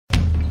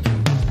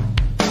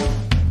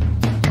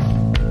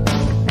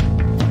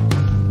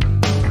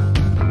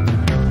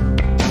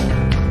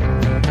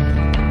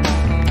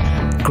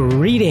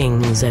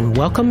Greetings and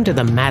welcome to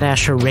the Matt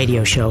Asher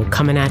Radio Show,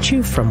 coming at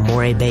you from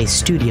Moray Bay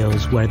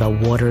Studios, where the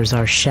waters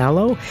are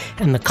shallow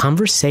and the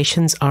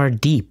conversations are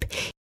deep.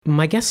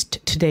 My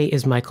guest today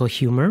is Michael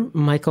Huemer.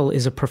 Michael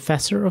is a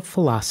professor of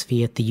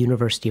philosophy at the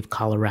University of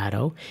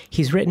Colorado.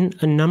 He's written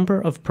a number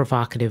of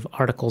provocative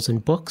articles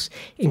and books,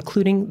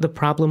 including The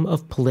Problem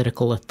of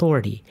Political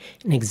Authority,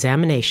 an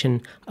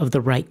examination of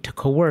the right to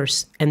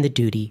coerce and the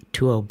duty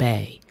to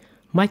obey.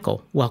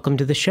 Michael, welcome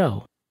to the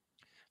show.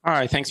 All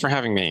right, thanks for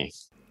having me.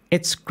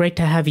 It's great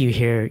to have you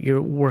here.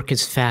 Your work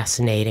is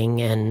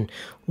fascinating, and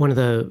one of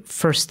the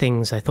first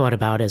things I thought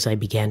about as I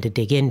began to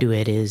dig into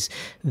it is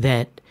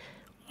that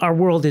our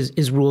world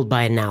is ruled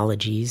by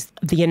analogies.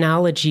 The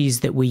analogies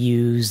that we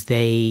use,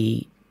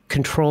 they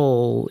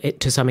control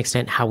it to some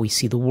extent how we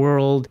see the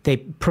world. They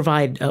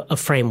provide a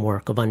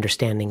framework of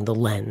understanding the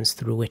lens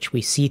through which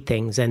we see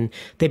things, and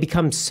they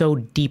become so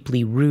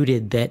deeply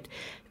rooted that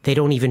they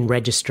don't even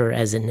register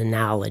as an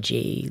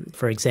analogy.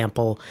 For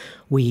example,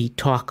 we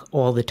talk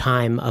all the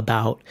time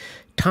about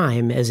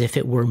time as if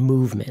it were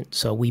movement.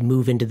 So we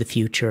move into the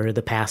future,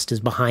 the past is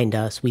behind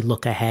us, we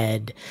look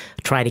ahead,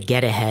 try to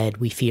get ahead,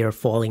 we fear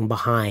falling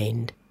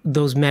behind.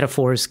 Those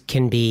metaphors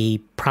can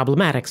be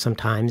problematic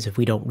sometimes if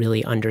we don't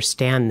really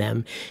understand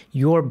them.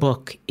 Your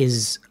book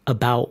is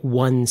about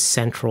one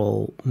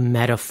central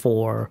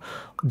metaphor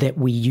that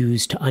we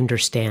use to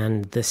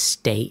understand the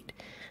state.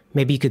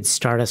 Maybe you could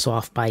start us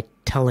off by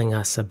telling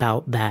us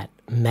about that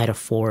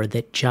metaphor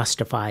that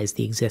justifies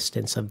the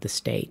existence of the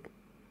state.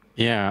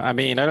 Yeah, I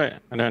mean, I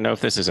don't know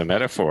if this is a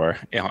metaphor.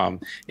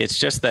 It's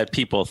just that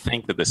people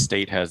think that the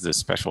state has this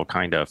special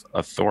kind of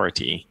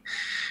authority,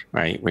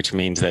 right? Which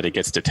means that it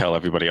gets to tell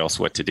everybody else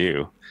what to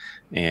do,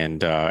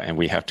 and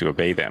we have to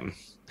obey them,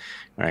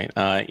 right?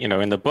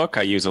 In the book,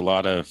 I use a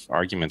lot of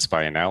arguments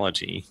by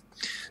analogy.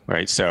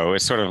 Right. So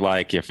it's sort of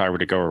like if I were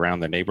to go around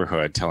the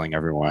neighborhood telling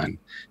everyone,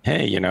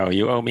 hey,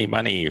 you owe me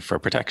money for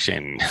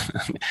protection.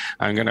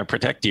 I'm going to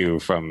protect you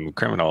from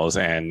criminals.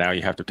 And now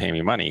you have to pay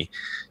me money,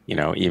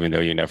 even though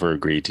you never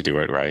agreed to do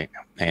it. Right.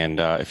 And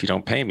if you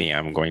don't pay me,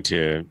 I'm going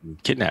to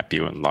kidnap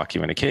you and lock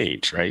you in a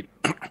cage. Right.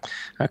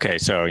 OK,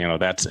 so,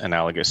 that's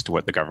analogous to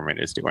what the government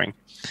is doing.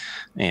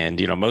 And,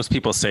 most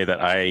people say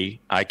that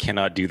I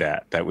cannot do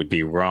that. That would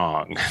be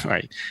wrong.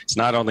 Right. It's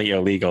not only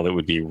illegal, it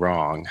would be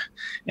wrong.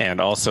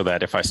 And also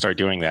that if I start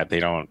doing that, they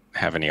don't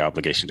have any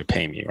obligation to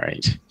pay me.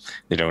 Right.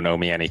 They don't owe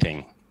me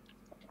anything.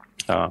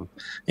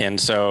 And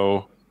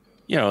so,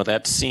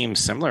 that seems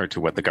similar to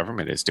what the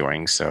government is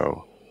doing.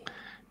 So,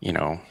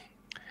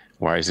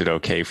 why is it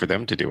okay for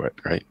them to do it?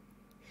 Right.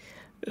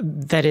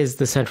 That is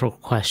the central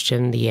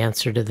question. The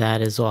answer to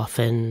that is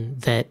often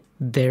that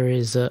there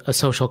is a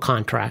social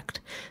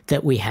contract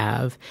that we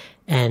have,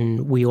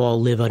 and we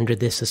all live under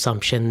this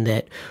assumption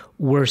that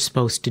we're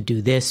supposed to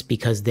do this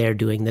because they're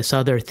doing this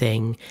other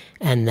thing,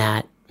 and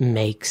that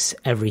makes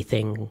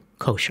everything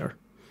kosher.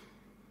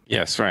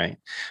 Yes, right.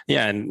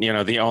 Yeah, and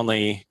the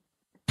only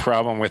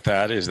problem with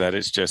that is that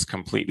it's just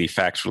completely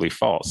factually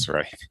false,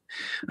 right?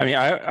 I mean,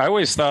 I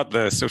always thought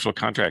the social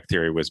contract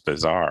theory was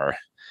bizarre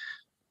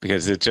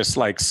because it's just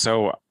like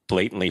so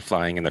blatantly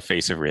flying in the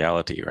face of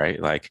reality, right?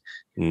 Like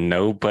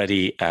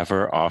nobody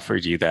ever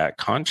offered you that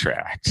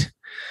contract.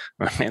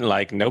 I mean,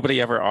 like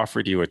nobody ever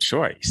offered you a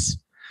choice,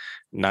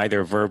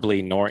 neither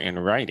verbally nor in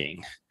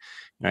writing,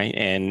 right?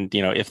 And,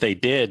 if they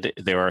did,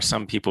 there are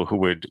some people who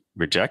would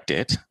reject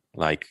it,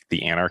 like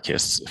the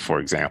anarchists, for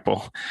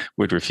example,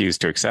 would refuse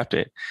to accept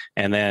it.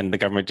 And then the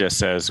government just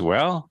says,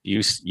 well,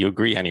 you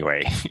agree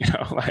anyway,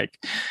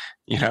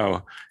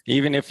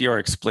 even if you're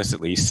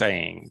explicitly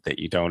saying that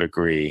you don't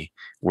agree,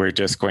 we're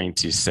just going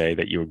to say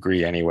that you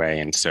agree anyway.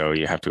 And so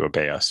you have to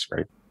obey us,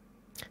 right?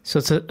 So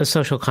it's a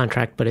social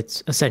contract, but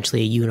it's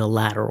essentially a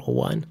unilateral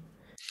one.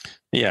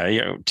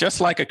 Yeah,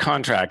 just like a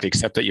contract,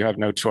 except that you have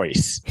no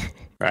choice,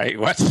 right?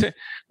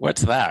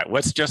 What's that?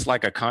 What's just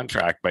like a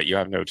contract, but you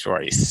have no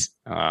choice?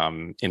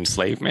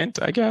 Enslavement,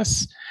 I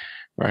guess.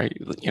 Right.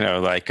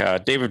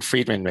 David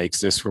Friedman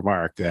makes this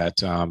remark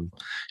that,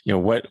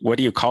 what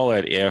do you call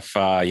it if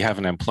you have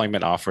an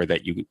employment offer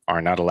that you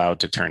are not allowed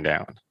to turn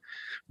down?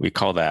 We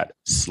call that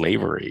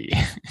slavery.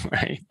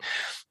 Right.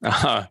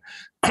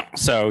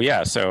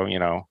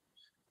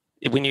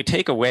 When you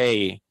take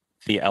away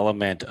the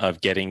element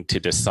of getting to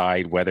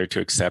decide whether to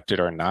accept it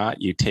or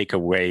not, you take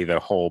away the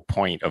whole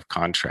point of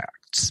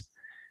contracts.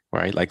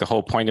 Right. Like the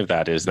whole point of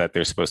that is that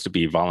there's supposed to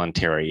be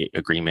voluntary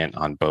agreement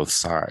on both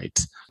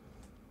sides.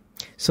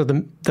 So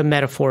the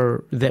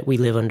metaphor that we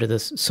live under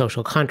this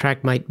social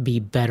contract might be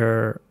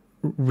better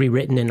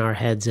rewritten in our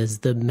heads as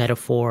the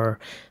metaphor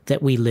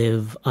that we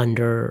live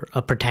under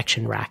a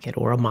protection racket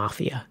or a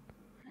mafia.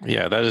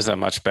 Yeah, that is a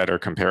much better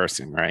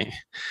comparison, right?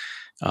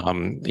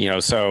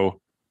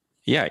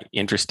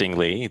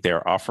 Interestingly,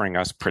 they're offering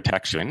us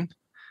protection.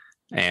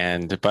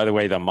 And by the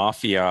way, the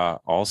mafia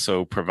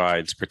also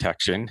provides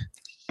protection.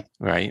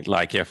 right?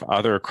 Like if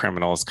other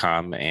criminals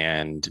come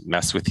and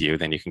mess with you,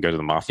 then you can go to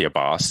the mafia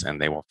boss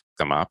and they will pick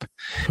them up.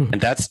 And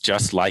that's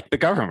just like the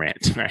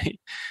government, right?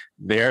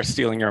 They're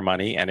stealing your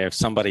money. And if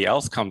somebody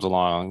else comes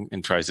along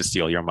and tries to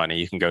steal your money,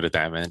 you can go to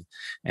them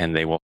and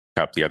they will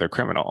pick up the other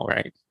criminal,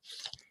 right?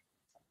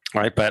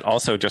 Right. But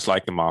also just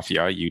like the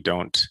mafia, you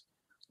don't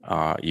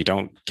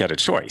get a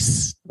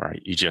choice,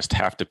 right? You just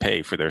have to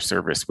pay for their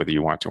service, whether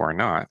you want to or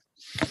not.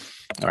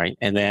 Right.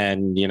 And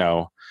then,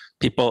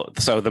 people,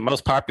 so the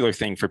most popular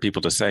thing for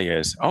people to say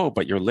is, oh,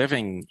 but you're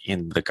living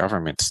in the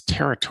government's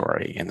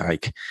territory. And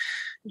like,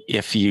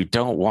 if you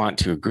don't want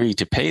to agree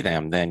to pay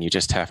them, then you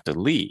just have to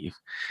leave.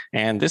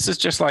 And this is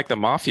just like the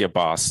mafia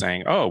boss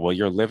saying, oh, well,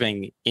 you're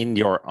living in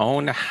your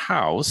own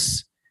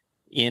house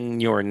in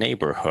your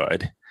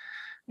neighborhood.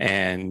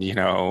 And,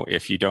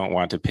 if you don't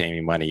want to pay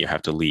me money, you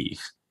have to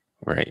leave,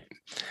 right?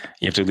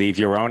 You have to leave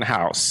your own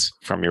house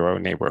from your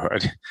own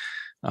neighborhood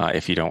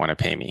if you don't want to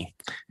pay me.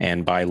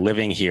 And by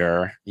living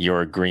here,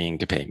 you're agreeing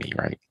to pay me,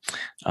 right?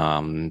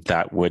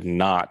 That would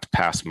not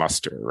pass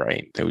muster,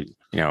 right?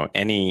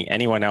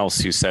 Anyone else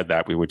who said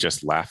that, we would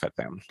just laugh at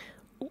them.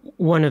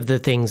 One of the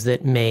things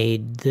that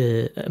made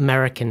the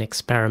American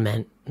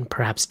experiment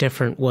perhaps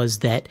different was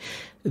that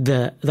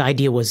the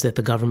idea was that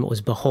the government was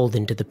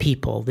beholden to the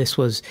people. This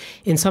was,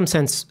 in some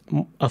sense,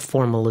 a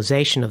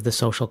formalization of the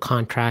social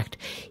contract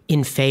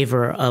in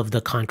favor of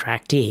the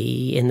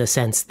contractee, in the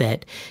sense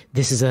that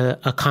this is a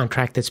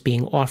contract that's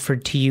being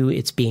offered to you.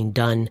 It's being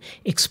done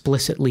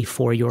explicitly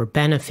for your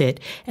benefit.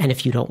 And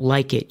if you don't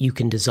like it, you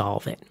can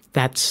dissolve it.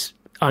 That's,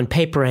 on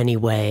paper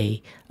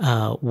anyway,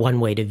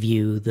 one way to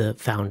view the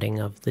founding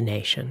of the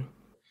nation.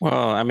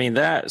 Well, I mean,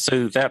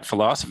 that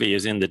philosophy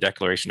is in the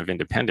Declaration of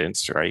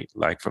Independence, right?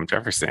 Like from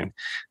Jefferson,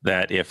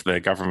 that if the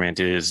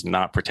government is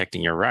not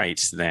protecting your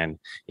rights, then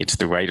it's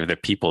the right of the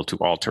people to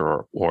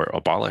alter or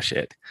abolish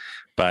it.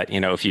 But,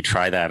 if you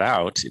try that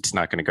out, it's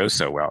not going to go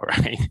so well,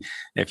 right?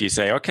 If you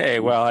say,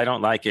 okay, well, I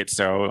don't like it,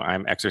 so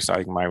I'm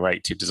exercising my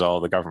right to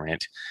dissolve the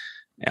government.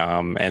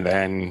 And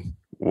then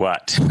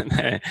what?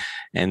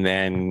 And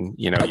then,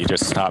 you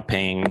just stop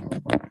paying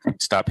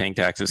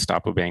taxes,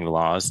 stop obeying the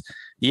laws.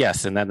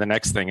 Yes. And then the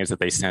next thing is that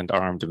they send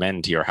armed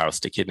men to your house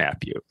to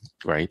kidnap you,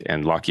 right?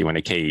 And lock you in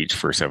a cage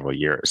for several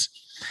years.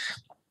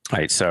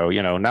 Right. So,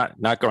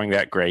 not going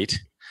that great.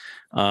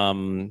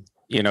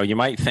 You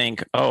might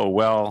think, oh,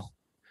 well,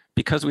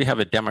 because we have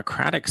a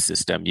democratic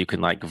system, you can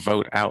like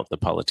vote out the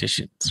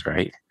politicians,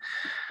 right?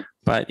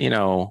 But,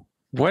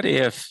 what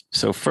if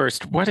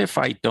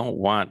I don't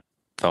want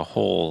the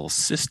whole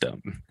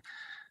system?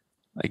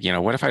 Like,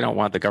 what if I don't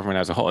want the government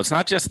as a whole? It's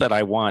not just that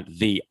I want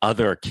the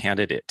other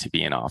candidate to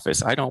be in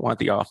office. I don't want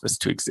the office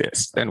to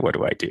exist. Then what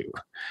do I do?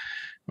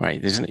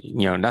 Right? There's,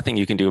 nothing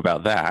you can do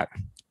about that.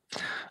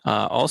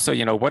 Also,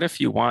 what if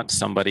you want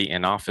somebody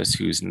in office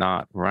who's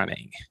not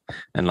running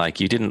and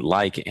like you didn't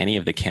like any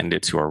of the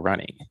candidates who are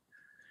running,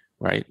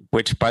 right?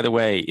 Which, by the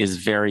way, is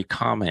very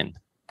common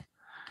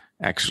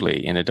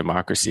actually in a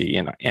democracy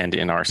and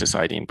in our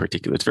society in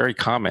particular. It's very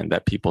common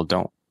that people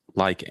don't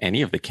like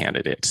any of the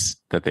candidates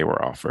that they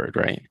were offered,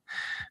 right?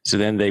 So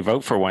then they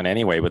vote for one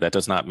anyway, but that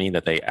does not mean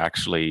that they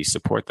actually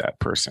support that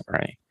person,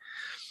 right?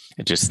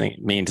 It just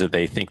means that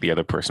they think the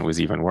other person was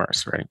even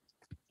worse, right?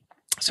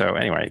 So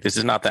anyway, this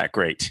is not that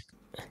great.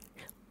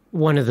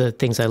 One of the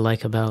things I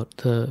like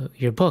about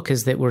your book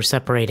is that we're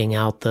separating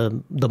out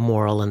the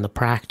moral and the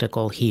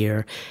practical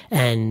here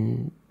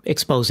and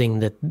exposing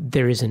that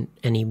there isn't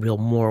any real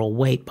moral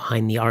weight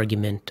behind the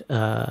argument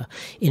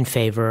in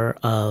favor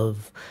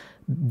of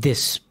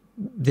this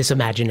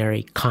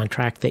imaginary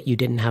contract that you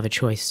didn't have a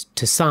choice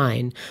to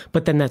sign.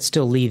 But then that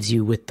still leaves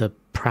you with the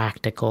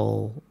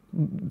practical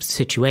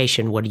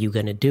situation. What are you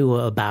going to do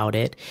about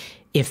it?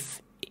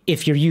 If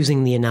you're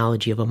using the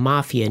analogy of a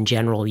mafia in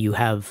general, you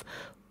have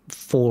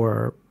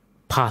 4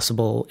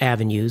 possible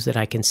avenues that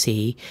I can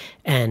see,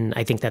 and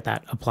I think that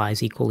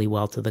applies equally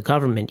well to the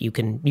government. You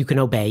can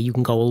obey, you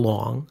can go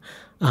along,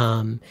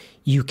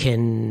 you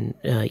can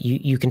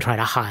try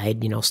to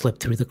hide, slip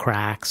through the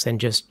cracks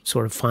and just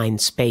sort of find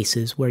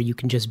spaces where you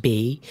can just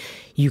be.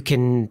 You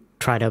can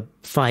try to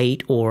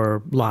fight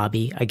or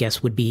lobby, I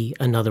guess would be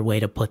another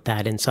way to put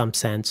that in some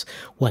sense,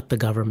 what the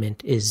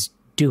government is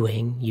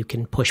doing. You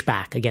can push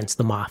back against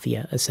the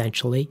mafia,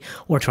 essentially,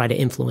 or try to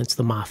influence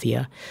the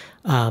mafia,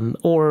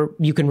 or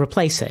you can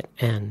replace it,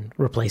 and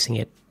replacing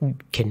it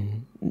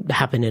can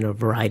happen in a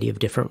variety of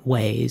different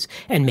ways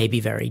and may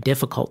be very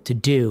difficult to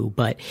do.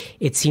 But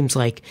it seems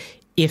like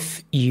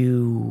if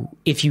you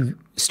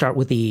start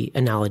with the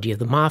analogy of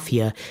the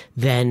mafia,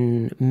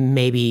 then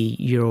maybe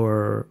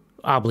your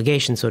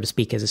obligation, so to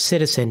speak, as a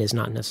citizen is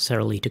not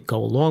necessarily to go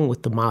along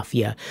with the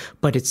mafia,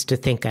 but it's to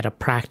think at a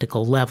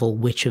practical level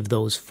which of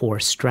those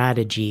 4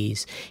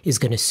 strategies is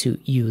going to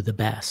suit you the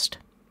best.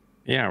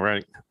 Yeah,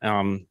 right.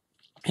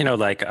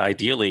 Like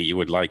ideally you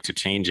would like to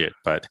change it,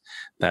 but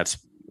that's,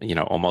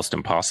 almost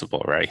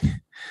impossible, right?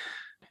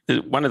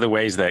 One of the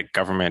ways that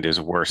government is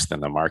worse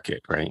than the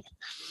market, right,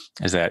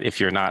 is that if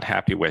you're not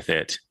happy with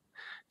it,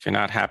 if you're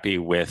not happy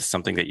with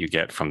something that you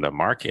get from the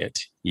market,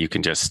 you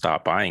can just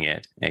stop buying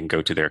it and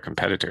go to their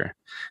competitor.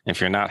 If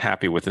you're not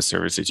happy with the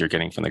services you're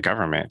getting from the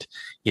government,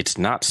 it's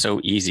not so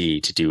easy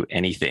to do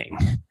anything,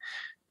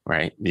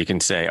 right? You can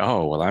say,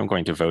 oh, well, I'm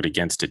going to vote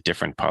against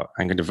I'm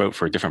going to vote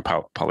for a different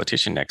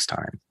politician next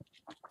time,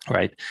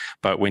 right?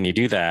 But when you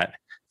do that,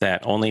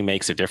 that only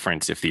makes a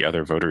difference if the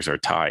other voters are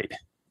tied.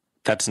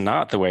 That's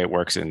not the way it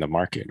works in the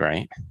market,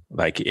 right?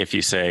 Like if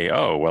you say,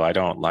 oh, well, I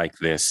don't like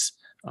this,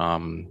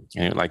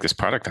 like this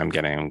product I'm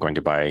getting, I'm going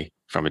to buy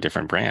from a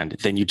different brand,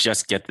 then you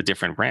just get the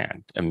different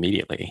brand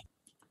immediately.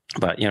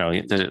 But,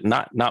 there's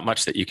not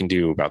much that you can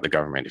do about the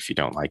government if you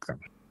don't like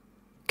them.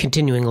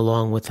 Continuing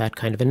along with that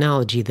kind of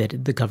analogy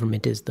that the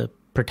government is the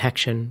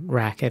protection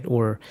racket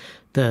or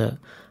the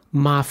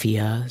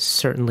mafia,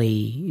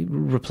 certainly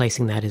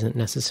replacing that isn't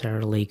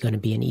necessarily going to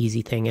be an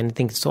easy thing. And I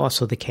think it's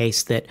also the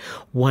case that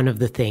one of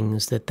the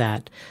things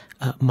that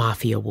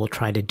mafia will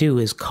try to do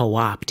is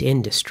co-opt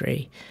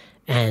industry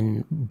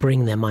and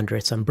bring them under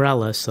its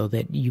umbrella so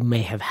that you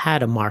may have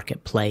had a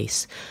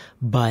marketplace,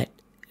 but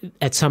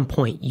at some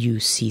point you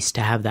cease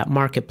to have that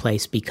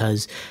marketplace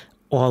because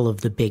all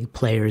of the big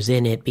players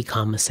in it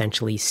become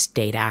essentially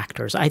state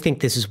actors. I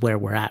think this is where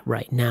we're at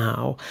right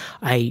now.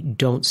 I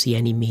don't see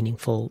any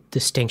meaningful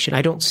distinction.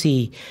 I don't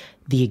see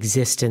the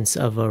existence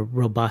of a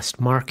robust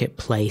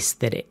marketplace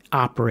that it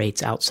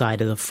operates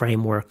outside of the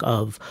framework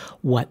of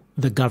what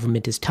the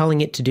government is telling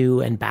it to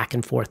do and back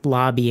and forth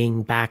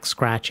lobbying, back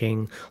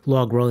scratching,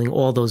 log rolling,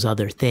 all those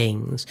other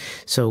things.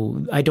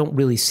 So I don't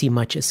really see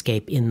much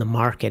escape in the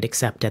market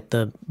except at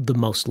the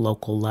most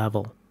local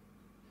level.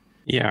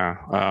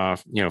 Yeah,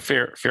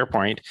 fair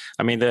point.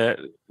 I mean,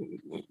 the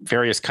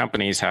various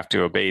companies have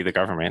to obey the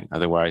government,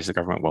 otherwise the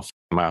government will f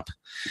them up,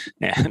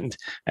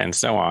 and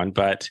so on.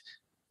 But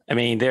I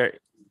mean,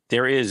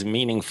 there is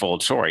meaningful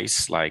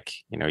choice. Like,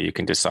 you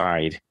can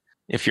decide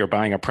if you're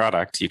buying a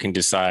product, you can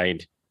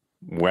decide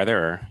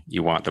whether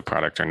you want the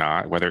product or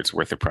not, whether it's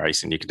worth the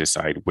price, and you can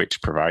decide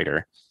which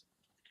provider.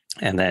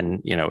 And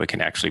then, it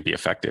can actually be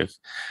effective.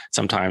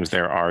 Sometimes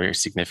there are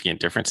significant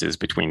differences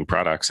between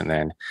products, and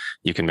then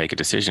you can make a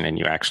decision and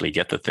you actually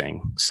get the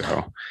thing.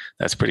 So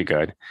that's pretty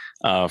good.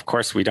 Of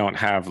course, we don't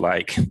have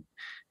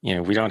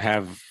we don't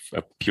have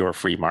a pure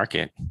free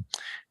market,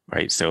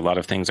 right? So a lot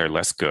of things are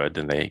less good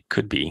than they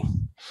could be,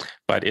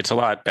 but it's a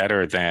lot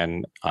better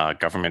than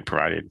government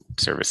provided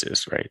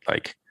services, right?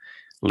 Like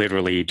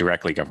literally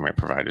directly government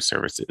provided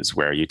services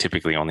where you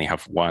typically only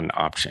have one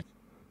option.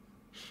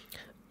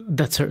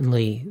 That's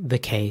certainly the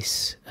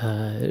case.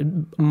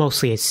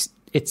 Mostly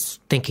it's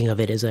thinking of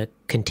it as a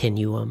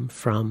continuum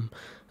from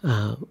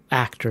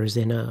actors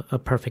in a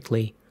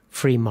perfectly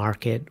free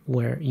market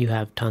where you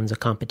have tons of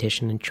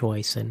competition and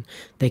choice and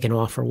they can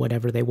offer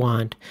whatever they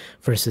want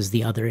versus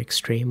the other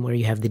extreme where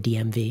you have the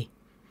DMV.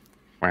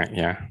 Right,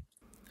 yeah.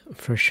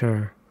 For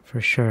sure.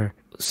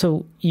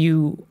 So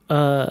you...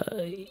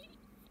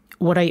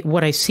 what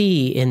I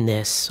see in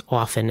this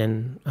often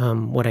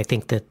and what I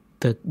think that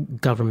the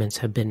governments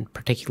have been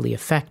particularly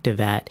effective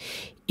at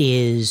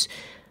is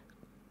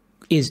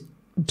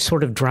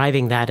sort of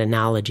driving that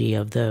analogy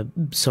of the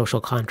social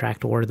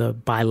contract or the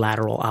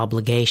bilateral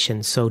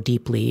obligation so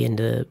deeply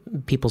into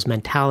people's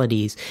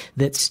mentalities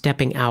that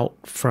stepping out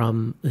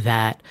from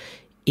that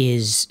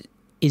is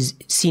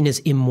seen as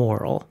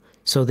immoral,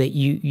 so that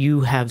you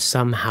have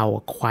somehow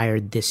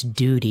acquired this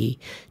duty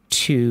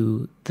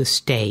to the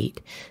state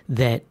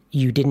that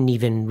you didn't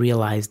even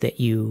realize that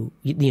you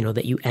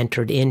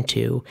entered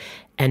into,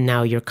 and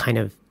now you're kind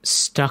of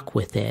stuck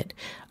with it.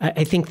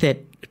 I think that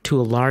to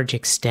a large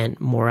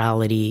extent,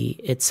 morality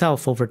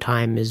itself over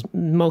time is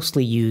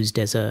mostly used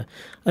as a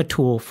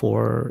tool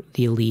for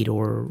the elite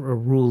or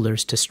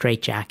rulers to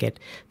straitjacket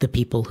the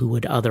people who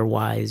would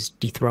otherwise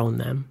dethrone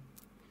them.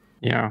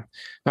 Yeah.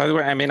 By the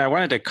way, I mean, I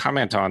wanted to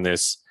comment on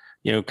this,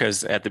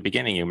 because at the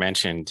beginning you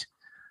mentioned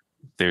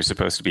there's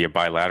supposed to be a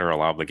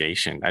bilateral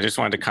obligation. I just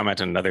wanted to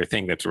comment on another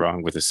thing that's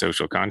wrong with the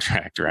social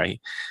contract,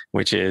 right?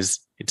 Which is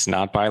it's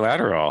not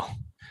bilateral,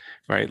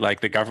 right?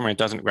 Like the government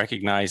doesn't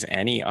recognize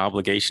any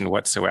obligation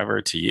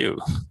whatsoever to you.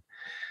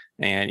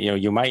 And,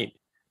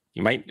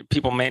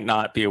 people may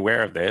not be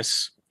aware of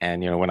this.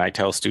 And, when I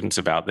tell students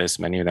about this,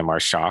 many of them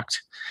are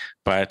shocked,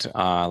 but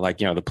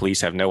the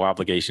police have no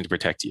obligation to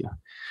protect you,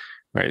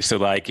 right? So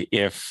like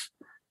if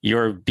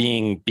you're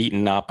being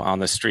beaten up on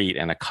the street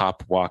and a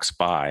cop walks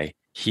by,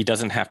 he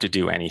doesn't have to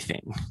do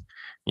anything.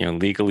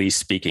 Legally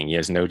speaking, he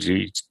has no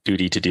duty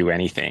to do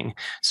anything.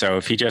 So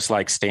if he just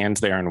stands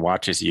there and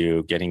watches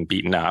you getting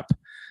beaten up,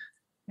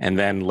 and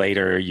then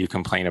later you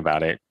complain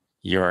about it,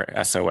 you're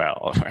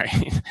SOL,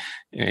 right?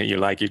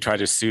 You try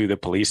to sue the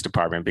police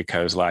department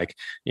because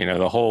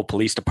the whole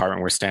police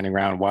department were standing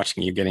around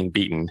watching you getting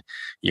beaten.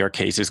 Your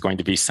case is going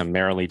to be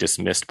summarily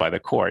dismissed by the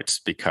courts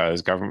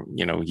because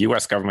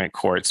U.S. government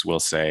courts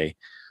will say,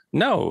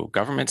 no,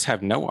 governments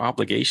have no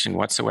obligation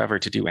whatsoever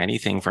to do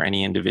anything for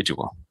any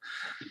individual,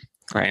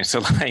 right? So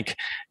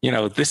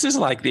this is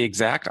the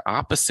exact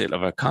opposite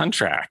of a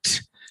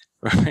contract,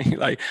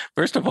 right?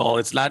 First of all,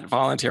 it's not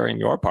voluntary on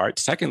your part.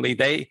 Secondly,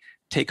 they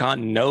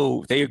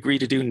agree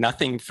to do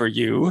nothing for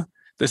you.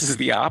 This is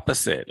the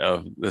opposite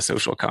of the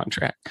social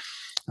contract.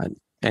 Uh,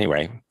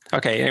 anyway,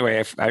 okay.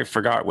 Anyway, I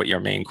forgot what your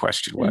main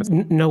question was.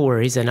 No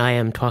worries. And I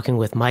am talking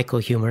with Michael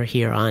Huemer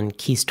here on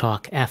Keys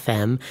Talk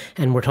FM,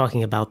 and we're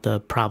talking about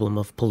the problem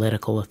of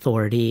political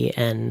authority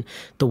and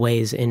the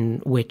ways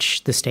in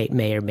which the state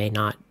may or may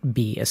not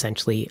be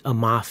essentially a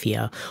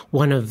mafia.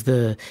 One of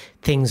the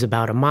things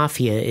about a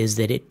mafia is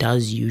that it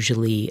does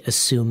usually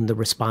assume the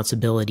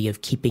responsibility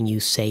of keeping you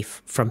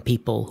safe from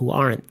people who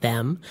aren't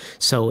them.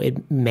 So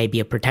it may be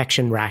a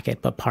protection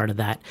racket, but part of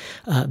that,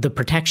 the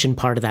protection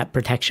part of that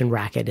protection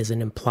racket is an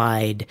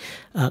implied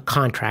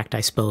contract,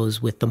 I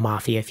suppose, with the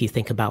mafia. If you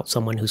think about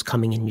someone who's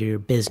coming into your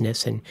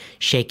business and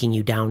shaking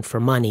you down for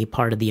money,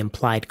 part of the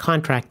implied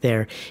contract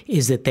there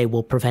is that they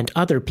will prevent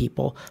other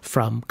people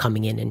from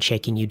coming in and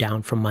shaking you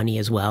down for money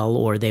as well,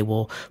 or they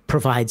will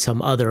provide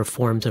some other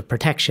forms of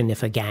protection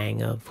if a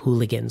gang of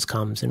hooligans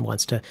comes and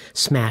wants to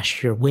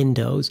smash your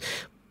windows.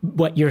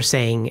 What you're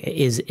saying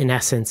is, in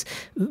essence,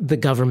 the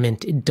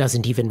government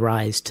doesn't even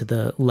rise to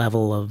the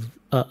level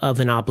of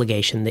an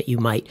obligation that you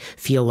might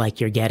feel like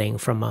you're getting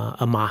from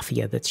a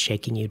mafia that's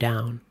shaking you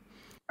down.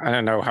 I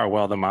don't know how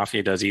well the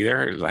mafia does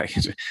either. Like,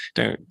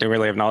 don't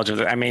really have knowledge of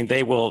that. I mean,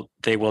 they will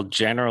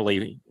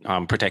generally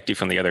protect you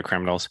from the other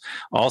criminals.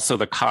 Also,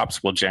 the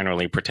cops will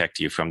generally protect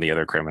you from the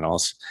other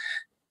criminals.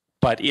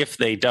 But if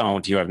they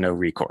don't, you have no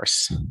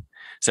recourse.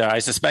 So I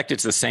suspect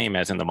it's the same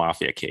as in the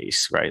mafia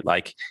case, right?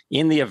 Like,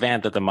 in the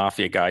event that the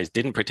mafia guys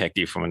didn't protect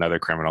you from another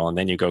criminal and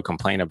then you go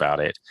complain about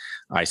it,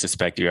 I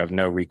suspect you have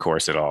no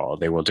recourse at all.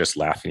 They will just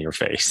laugh in your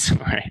face,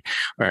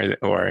 right?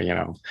 Or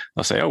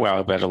they'll say, "Oh,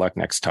 well, better luck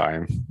next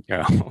time."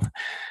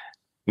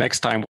 Next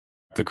time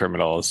the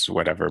criminals,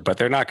 whatever, but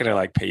they're not going to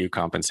like pay you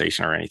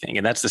compensation or anything.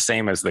 And that's the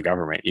same as the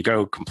government. You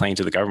go complain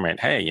to the government,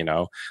 "Hey,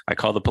 I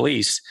called the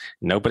police,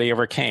 nobody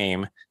ever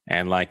came.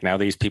 And like now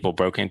these people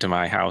broke into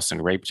my house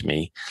and raped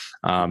me."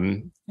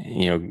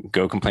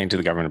 Go complain to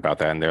the government about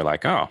that. And they're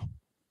like, "Oh,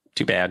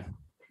 too bad."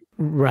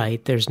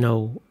 Right. There's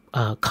no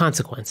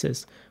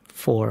consequences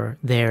for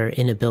their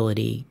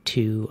inability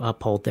to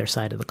uphold their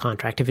side of the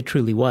contract. If it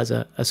truly was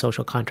a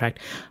social contract,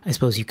 I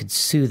suppose you could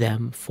sue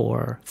them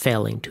for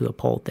failing to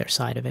uphold their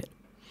side of it.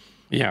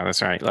 Yeah,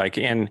 that's right. Like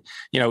in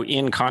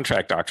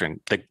contract doctrine,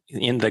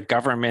 in the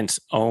government's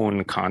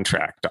own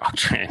contract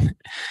doctrine,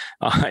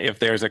 if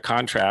there's a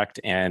contract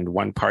and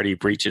one party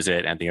breaches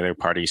it and the other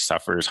party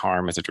suffers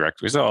harm as a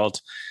direct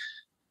result,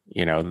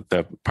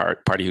 the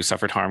party who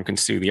suffered harm can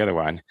sue the other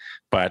one.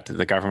 But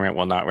the government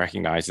will not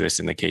recognize this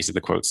in the case of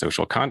the quote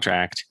social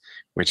contract,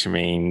 which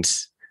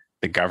means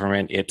the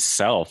government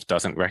itself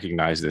doesn't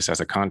recognize this as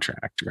a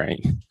contract,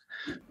 right?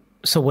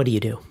 So what do you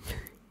do?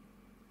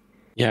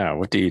 Yeah,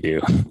 what do you do?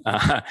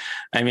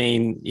 I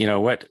mean,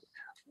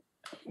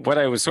 what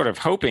I was sort of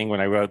hoping when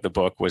I wrote the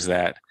book was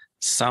that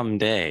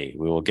someday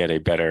we will get a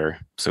better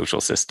social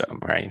system,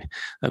 right?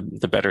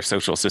 The better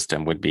social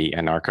system would be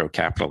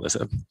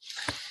anarcho-capitalism.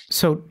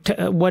 So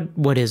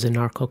what is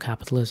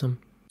anarcho-capitalism?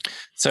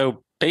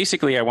 So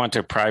basically, I want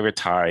to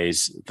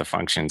privatize the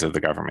functions of the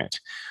government,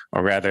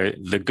 or rather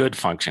the good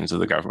functions of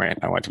the government.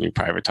 I want to be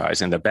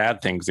privatized, and the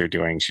bad things they're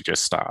doing should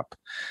just stop.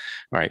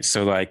 Right.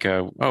 So like,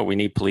 we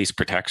need police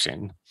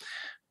protection,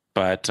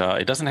 but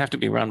it doesn't have to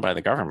be run by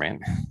the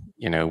government.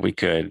 We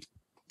could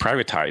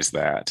privatize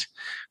that.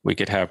 We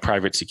could have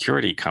private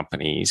security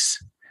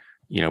companies,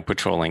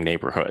 patrolling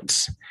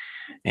neighborhoods.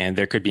 And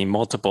there could be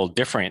multiple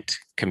different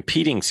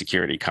competing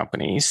security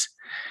companies.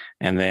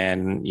 And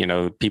then,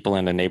 people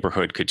in the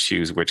neighborhood could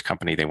choose which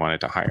company they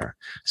wanted to hire.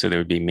 So there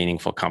would be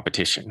meaningful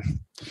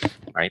competition.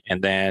 Right.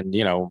 And then,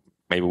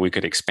 maybe we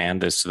could expand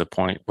this to the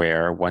point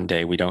where one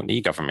day we don't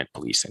need government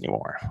police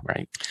anymore,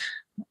 right?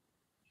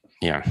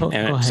 Yeah. Go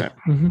ahead. So,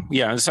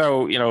 yeah. And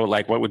so,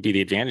 like what would be the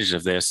advantage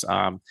of this?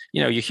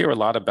 You hear a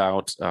lot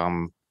about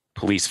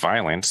police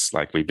violence,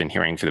 like we've been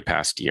hearing for the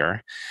past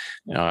year.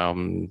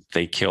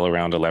 They kill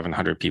around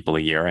 1,100 people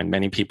a year, and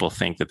many people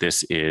think that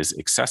this is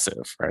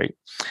excessive, right?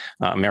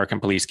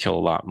 American police kill a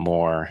lot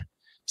more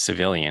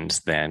civilians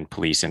than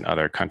police in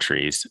other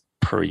countries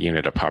per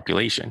unit of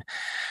population.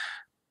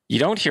 You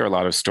don't hear a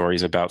lot of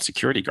stories about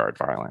security guard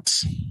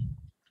violence.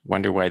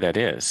 Wonder why that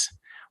is.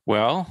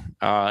 Well,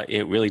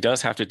 it really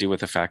does have to do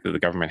with the fact that the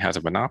government has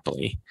a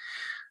monopoly.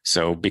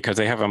 So because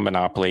they have a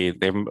monopoly,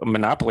 they have a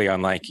monopoly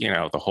on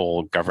the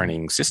whole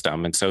governing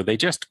system. And so they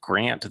just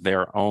grant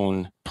their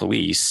own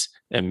police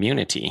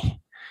immunity,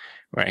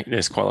 right?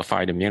 This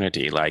qualified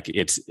immunity. Like,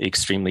 it's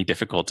extremely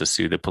difficult to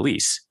sue the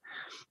police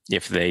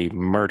if they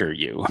murder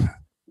you.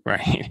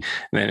 Right.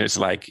 Then it's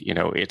like,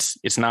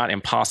 it's not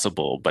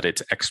impossible, but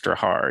it's extra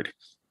hard.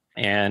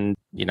 And,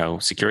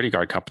 security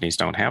guard companies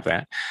don't have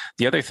that.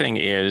 The other thing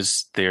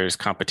is there's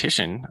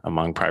competition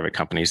among private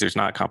companies. There's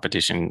not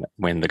competition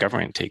when the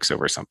government takes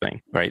over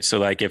something. Right. So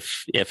like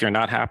if you're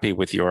not happy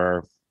with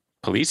your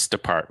police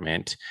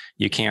department,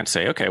 you can't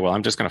say, okay, well,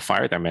 I'm just going to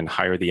fire them and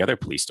hire the other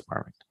police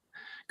department,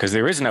 because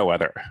there is no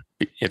other.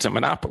 It's a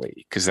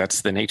monopoly, because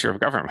that's the nature of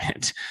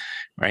government.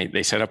 right?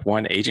 They set up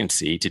one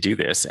agency to do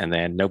this, and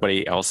then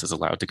nobody else is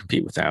allowed to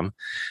compete with them.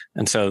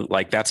 And so,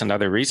 like, that's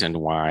another reason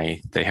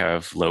why they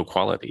have low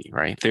quality,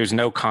 right? There's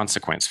no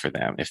consequence for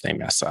them if they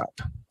mess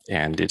up.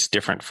 And it's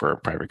different for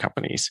private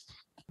companies.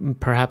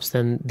 Perhaps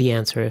then the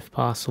answer, if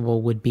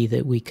possible, would be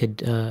that we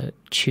could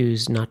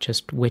choose not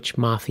just which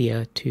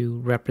mafia to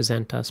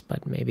represent us,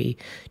 but maybe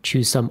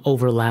choose some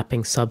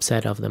overlapping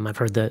subset of them. I've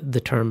heard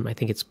the term, I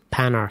think it's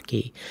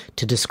panarchy,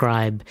 to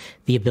describe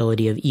the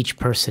ability of each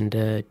person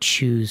to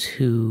choose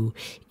who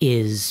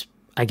is,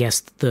 I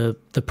guess, the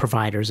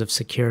providers of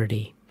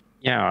security.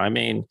 Yeah, I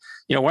mean,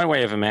 one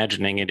way of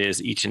imagining it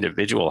is each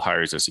individual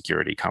hires a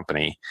security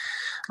company.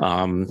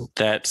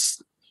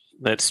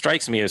 That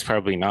strikes me as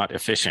probably not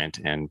efficient,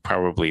 and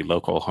probably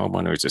local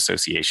homeowners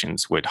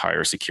associations would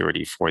hire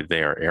security for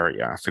their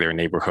area, for their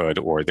neighborhood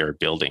or their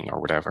building or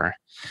whatever.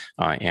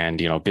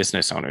 And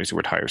business owners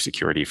would hire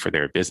security for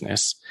their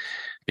business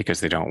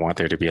because they don't want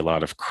there to be a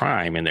lot of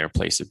crime in their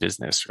place of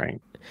business,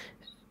 right?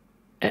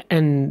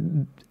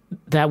 And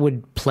that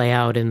would play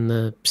out in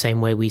the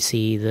same way we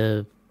see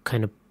the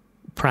kind of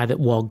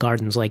private walled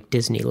gardens like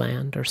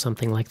Disneyland or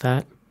something like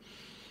that.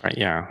 Right.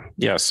 Yeah.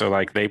 Yeah. So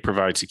like they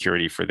provide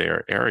security for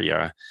their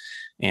area.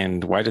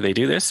 And why do they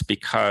do this?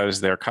 Because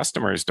their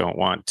customers don't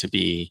want to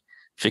be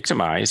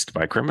victimized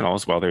by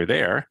criminals while they're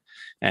there.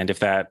 And if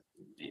that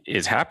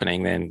is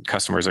happening, then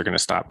customers are going to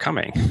stop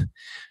coming.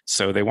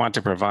 So they want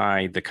to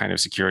provide the kind of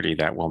security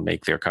that will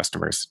make their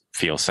customers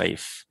feel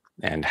safe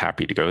and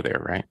happy to go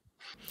there, right?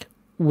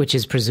 Which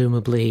is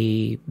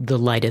presumably the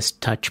lightest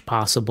touch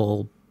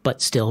possible,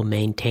 but still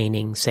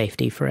maintaining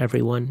safety for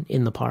everyone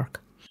in the park.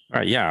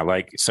 Right. Yeah.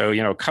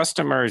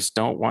 Customers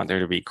don't want there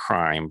to be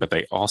crime, but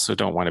they also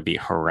don't want to be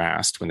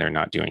harassed when they're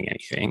not doing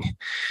anything.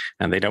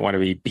 And they don't want to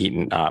be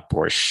beaten up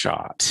or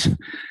shot,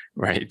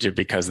 right? Just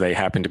because they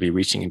happen to be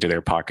reaching into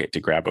their pocket to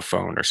grab a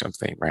phone or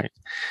something, right?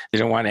 They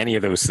don't want any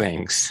of those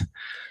things.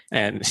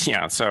 And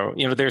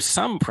there's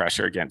some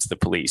pressure against the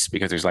police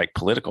because there's like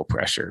political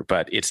pressure,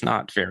 but it's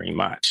not very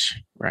much,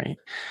 right?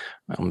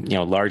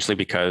 Largely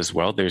because,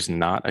 there's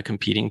not a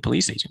competing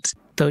police agency.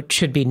 Though it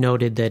should be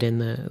noted that in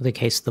the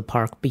case of the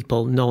park,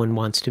 no one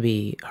wants to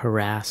be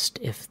harassed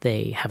if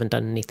they haven't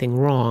done anything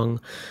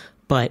wrong,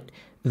 but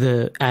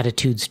the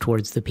attitudes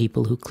towards the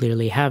people who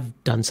clearly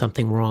have done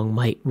something wrong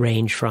might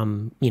range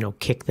from,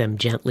 kick them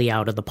gently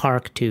out of the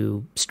park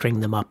to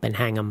string them up and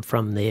hang them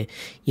from the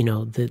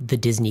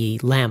Disney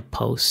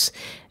lampposts.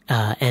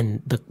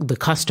 And the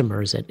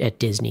customers at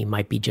Disney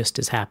might be just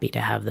as happy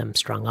to have them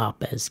strung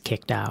up as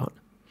kicked out.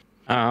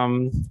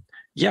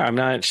 Yeah, I'm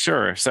not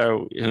sure.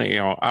 So,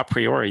 a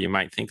priori, you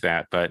might think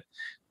that, but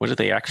what do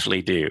they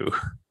actually do?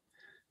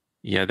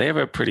 Yeah, they have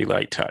a pretty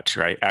light touch,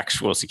 right?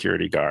 Actual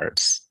security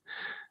guards.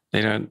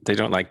 They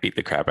don't like beat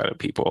the crap out of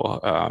people.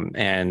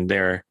 And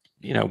they're,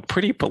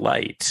 pretty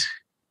polite,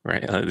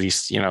 right? At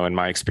least, in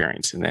my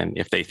experience. And then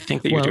if they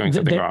think that you're doing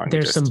something wrong,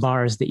 there's some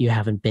bars that you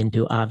haven't been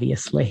to,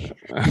 obviously.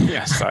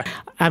 Yes.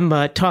 I'm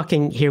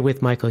talking here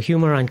with Michael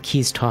Huemer on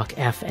Keys Talk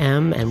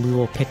FM, and we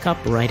will pick up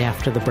right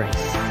after the break.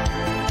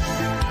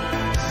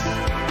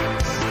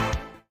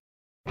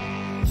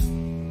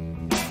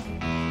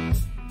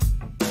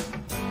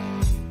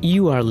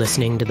 You are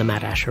listening to the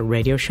Matt Asher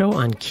Radio Show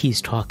on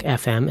Keys Talk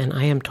FM, and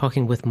I am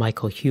talking with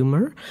Michael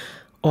Huemer,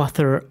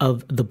 author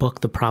of the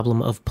book, The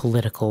Problem of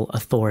Political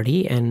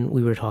Authority, and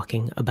we were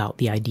talking about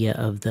the idea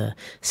of the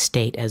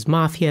state as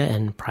mafia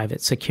and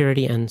private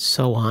security and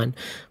so on.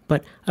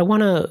 But I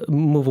want to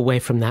move away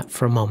from that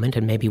for a moment,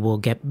 and maybe we'll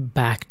get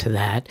back to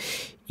that.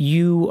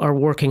 You are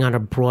working on a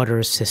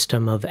broader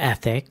system of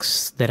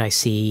ethics that I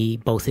see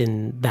both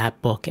in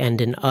that book and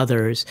in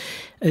others.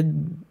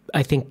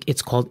 I think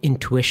it's called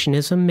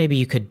intuitionism. Maybe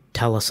you could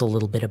tell us a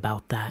little bit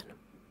about that.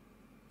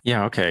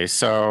 Yeah. Okay.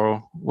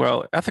 So,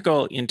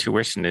 ethical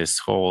intuitionists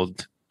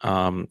hold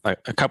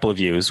a couple of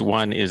views.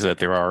 One is that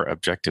there are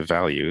objective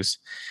values,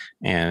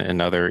 and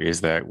another is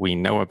that we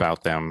know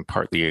about them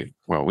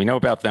we know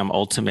about them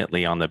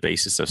ultimately on the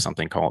basis of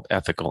something called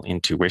ethical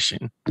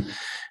intuition.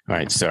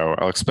 Right. So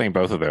I'll explain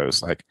both of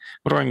those. Like,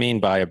 what do I mean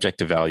by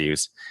objective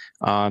values?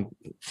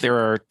 There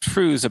are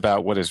truths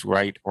about what is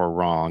right or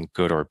wrong,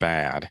 good or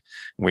bad,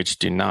 which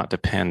do not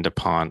depend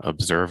upon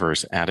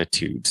observers'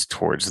 attitudes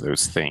towards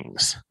those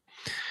things.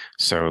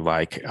 So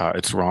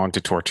it's wrong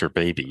to torture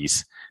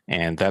babies,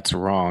 and that's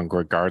wrong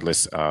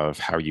regardless of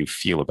how you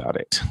feel about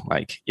it.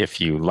 Like, if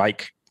you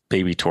like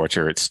baby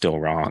torture, it's still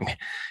wrong.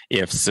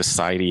 If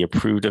society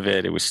approved of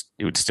it, it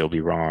would still be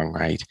wrong,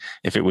 right?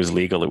 If it was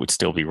legal, it would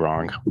still be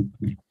wrong.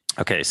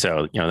 Okay,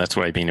 so that's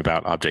what I mean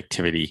about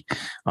objectivity.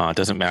 It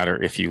doesn't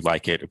matter if you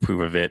like it,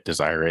 approve of it,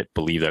 desire it,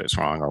 believe that it's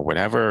wrong, or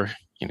whatever.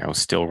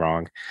 Still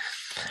wrong.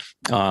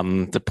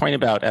 The point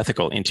about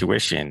ethical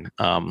intuition.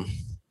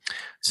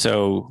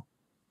 So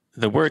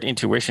the word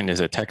intuition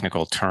is a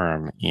technical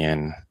term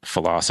in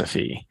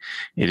philosophy.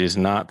 It is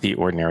not the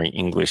ordinary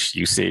English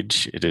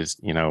usage. It is,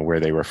 where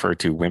they refer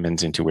to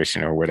women's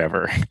intuition or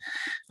whatever.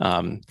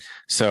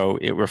 So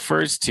it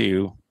refers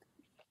to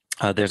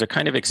there's a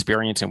kind of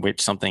experience in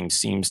which something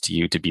seems to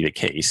you to be the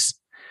case,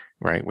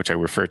 right, which I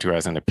refer to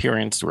as an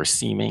appearance or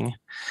seeming.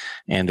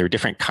 And there are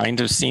different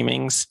kinds of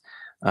seemings.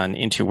 An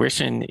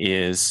intuition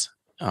is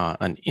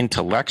an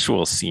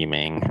intellectual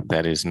seeming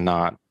that is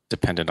not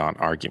dependent on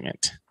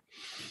argument,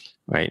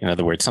 right? In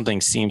other words,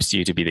 something seems to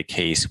you to be the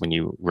case when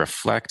you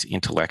reflect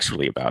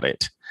intellectually about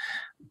it,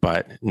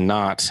 but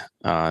not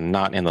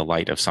in the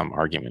light of some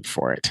argument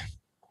for it.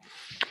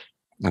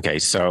 Okay,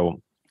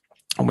 so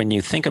when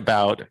you think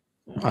about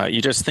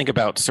you just think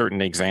about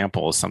certain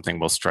examples, something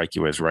will strike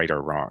you as right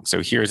or wrong.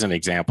 So here's an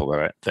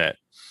example that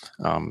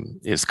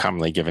is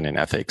commonly given in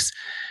ethics.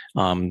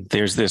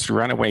 There's this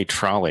runaway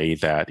trolley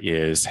that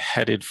is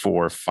headed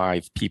for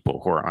 5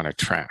 people who are on a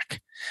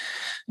track,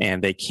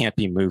 and they can't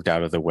be moved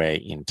out of the way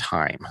in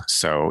time.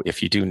 So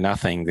if you do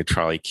nothing, the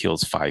trolley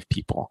kills 5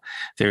 people.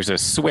 There's a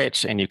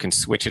switch, and you can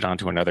switch it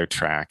onto another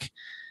track.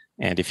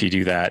 And if you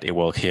do that, it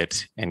will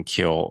hit and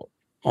kill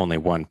only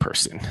 1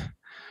 person.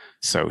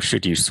 So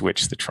should you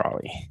switch the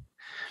trolley?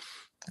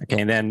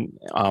 Okay, and then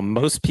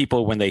most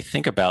people, when they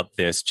think about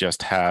this,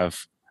 just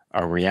have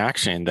a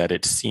reaction that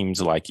it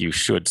seems like you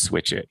should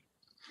switch it.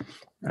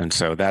 And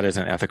so that is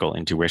an ethical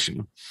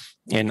intuition.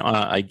 And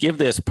I give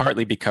this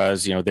partly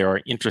because, there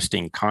are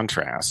interesting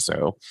contrasts.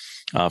 So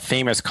a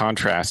famous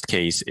contrast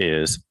case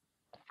is,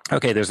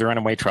 okay, there's a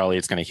runaway trolley.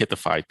 It's going to hit the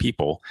 5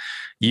 people.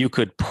 You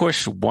could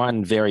push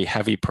one very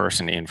heavy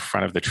person in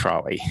front of the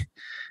trolley.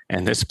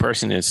 And this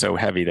person is so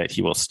heavy that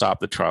he will stop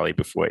the trolley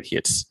before it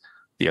hits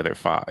the other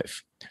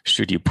 5.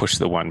 Should you push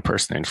the one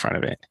person in front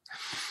of it?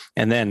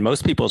 And then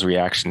most people's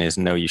reaction is,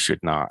 no, you should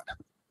not.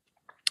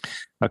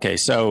 Okay,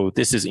 so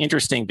this is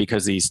interesting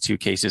because these two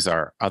cases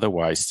are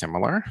otherwise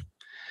similar,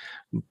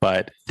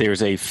 but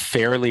there's a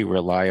fairly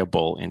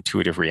reliable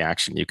intuitive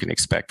reaction you can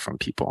expect from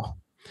people.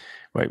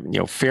 Right?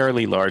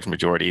 Fairly large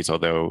majorities,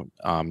 although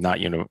not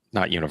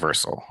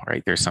universal.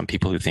 Right? There's some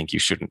people who think you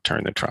shouldn't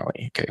turn the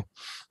trolley. Okay.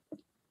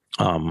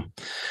 All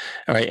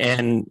right,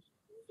 and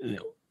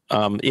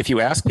if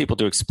you ask people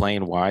to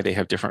explain why they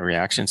have different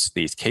reactions to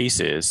these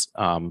cases,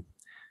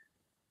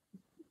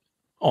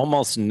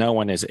 almost no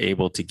one is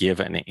able to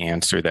give an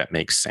answer that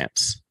makes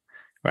sense,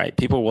 right?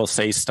 People will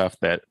say stuff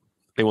that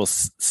they will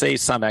say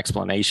some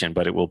explanation,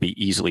 but it will be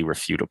easily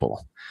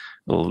refutable.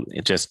 It'll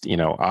just,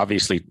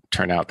 obviously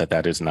turn out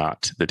that is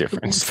not the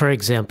difference. For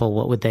example,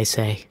 what would they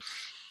say?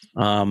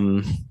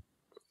 Let's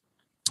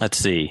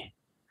see.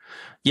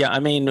 Yeah, I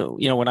mean,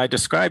 when I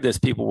describe this,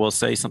 people will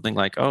say something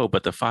like, oh,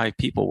 but the 5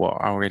 people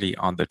were already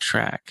on the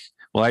track.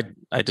 Well,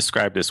 I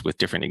describe this with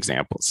different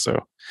examples.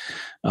 So,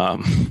 so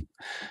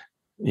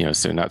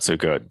not so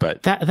good.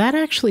 But that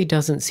actually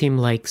doesn't seem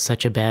like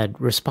such a bad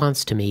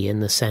response to me, in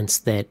the sense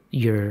that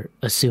you're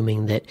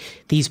assuming that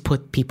these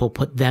people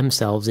put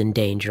themselves in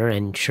danger,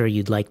 and sure,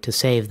 you'd like to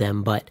save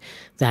them, but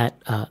that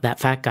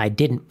fat guy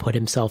didn't put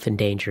himself in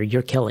danger.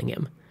 You're killing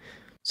him.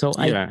 So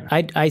yeah.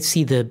 I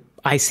see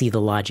the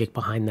logic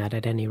behind that.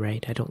 At any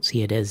rate, I don't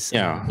see it as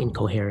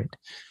incoherent.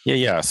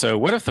 Yeah. So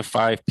what if the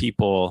 5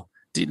 people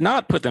did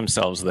not put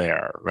themselves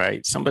there,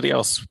 right? Somebody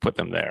else put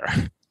them there,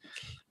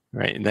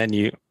 right? And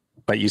then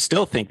but you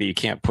still think that you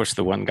can't push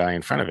the one guy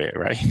in front of it,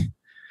 right?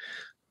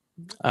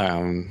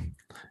 And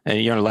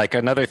like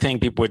another thing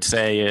people would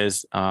say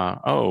is, if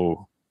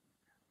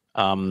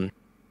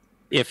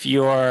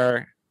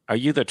are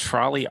you the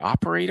trolley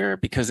operator?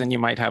 Because then you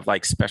might have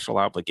like special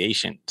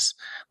obligations,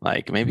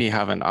 like maybe you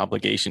have an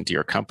obligation to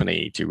your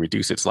company to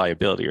reduce its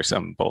liability or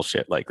some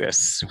bullshit like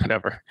this,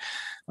 whatever.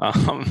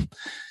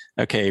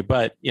 Okay,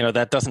 but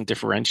that doesn't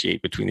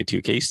differentiate between the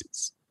two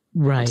cases.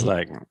 Right. It's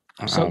like,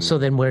 so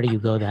then where do you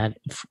go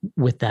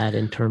with that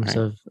in terms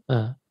of?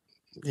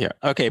 Yeah.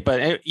 Okay.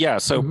 But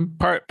So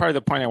part of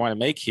the point I want to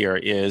make here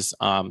is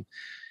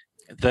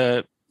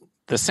the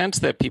sense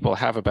that people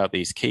have about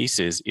these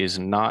cases is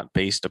not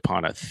based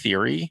upon a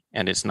theory,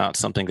 and it's not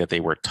something that they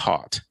were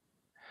taught.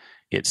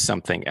 It's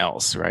something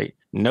else, right?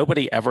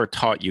 Nobody ever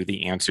taught you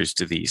the answers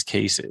to these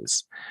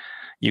cases.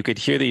 You could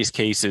hear these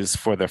cases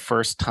for the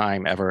first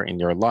time ever in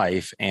your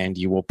life, and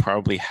you will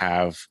probably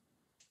have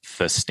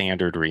the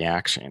standard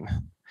reaction,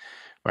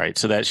 right?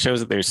 So that shows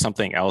that there's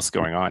something else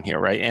going on here,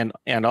 right?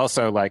 And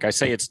also, like I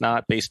say, it's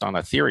not based on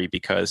a theory,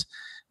 because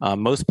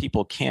most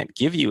people can't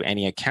give you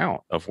any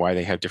account of why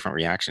they have different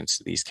reactions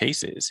to these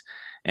cases.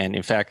 And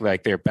in fact,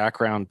 like their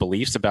background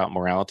beliefs about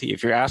morality,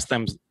 if you ask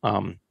them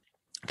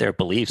their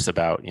beliefs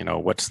about,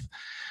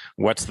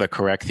 what's the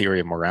correct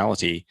theory of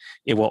morality,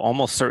 it will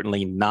almost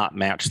certainly not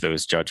match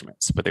those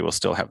judgments, but they will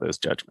still have those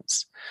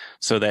judgments.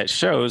 So that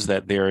shows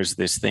that there's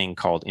this thing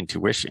called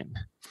intuition,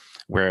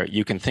 where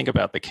you can think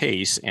about the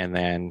case and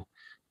then,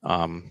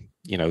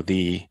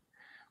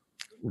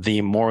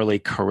 the morally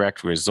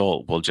correct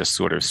result will just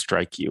sort of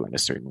strike you in a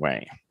certain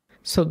way.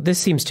 So this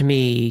seems to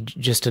me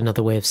just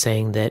another way of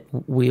saying that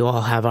we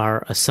all have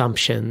our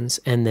assumptions,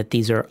 and that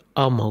these are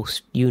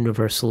almost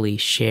universally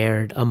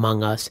shared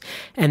among us,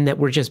 and that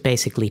we're just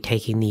basically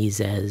taking these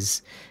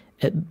as,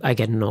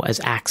 as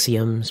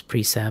axioms,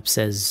 precepts,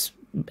 as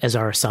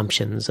our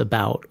assumptions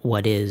about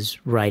what is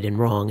right and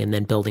wrong, and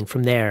then building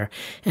from there.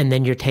 And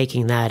then you're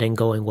taking that and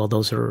going, well,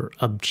 those are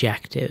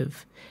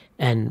objective.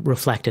 and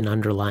reflect an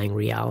underlying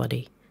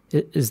reality.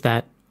 Is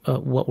that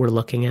what we're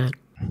looking at?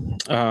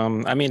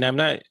 I mean, I'm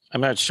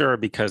not sure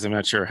because I'm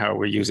not sure how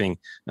we're using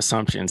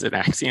assumptions and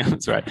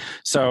axioms, right?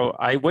 So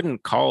I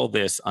wouldn't call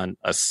this an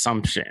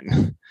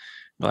assumption.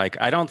 Like,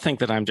 I don't think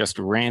that I'm just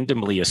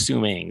randomly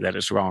assuming that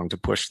it's wrong to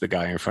push the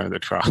guy in front of the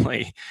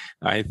trolley.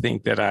 I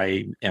think that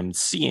I am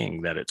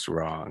seeing that it's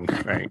wrong,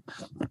 right?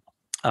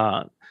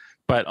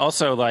 But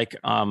also, like,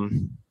 I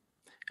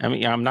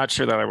mean, I'm not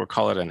sure that I would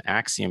call it an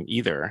axiom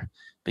either,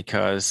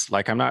 because,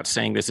 like, I'm not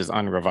saying this is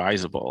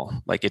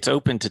unrevisable. Like, it's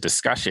open to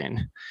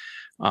discussion,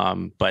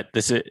 but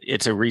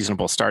it's a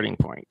reasonable starting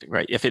point,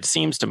 right? If it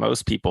seems to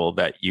most people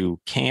that you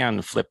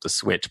can flip the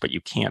switch, but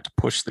you can't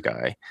push the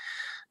guy,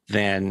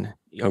 then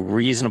a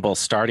reasonable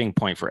starting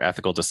point for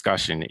ethical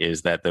discussion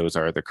is that those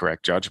are the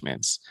correct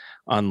judgments,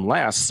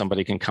 unless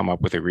somebody can come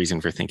up with a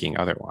reason for thinking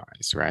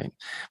otherwise, right?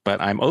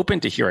 But I'm open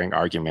to hearing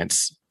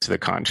arguments to the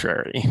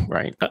contrary,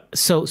 right?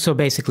 So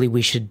basically,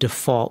 we should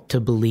default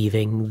to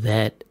believing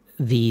that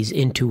these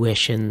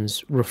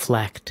intuitions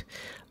reflect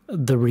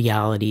the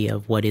reality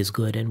of what is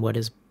good and what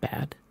is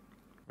bad.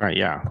 Right,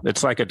 yeah.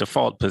 It's like a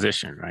default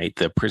position, right?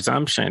 The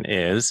presumption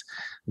is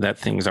that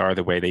things are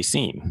the way they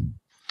seem.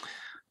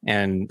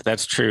 And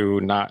that's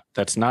true,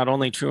 that's not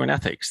only true in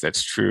ethics,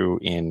 that's true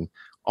in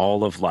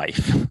all of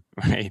life,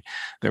 right?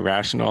 The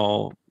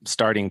rational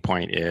starting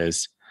point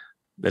is,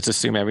 let's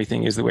assume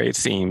everything is the way it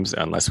seems,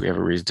 unless we have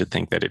a reason to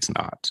think that it's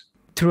not.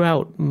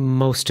 Throughout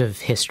most of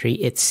history,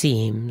 it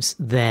seems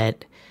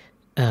that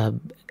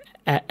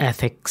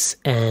ethics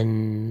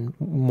and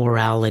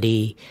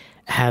morality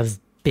have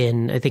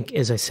been, I think,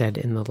 as I said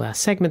in the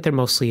last segment, they're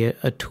mostly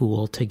a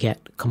tool to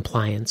get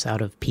compliance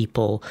out of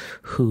people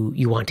who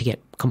you want to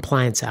get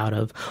compliance out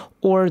of,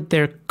 or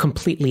they're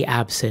completely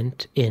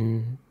absent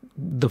in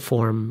the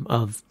form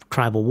of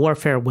tribal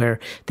warfare, where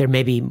there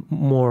may be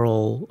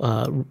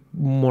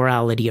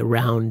morality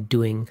around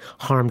doing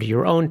harm to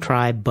your own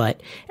tribe,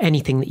 but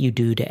anything that you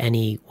do to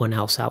anyone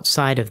else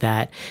outside of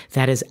that,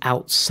 that is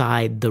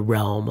outside the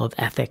realm of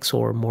ethics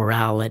or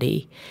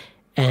morality.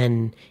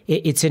 And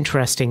it's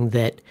interesting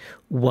that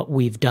what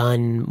we've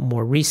done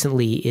more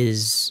recently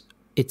is,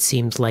 it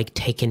seems like,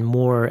 taken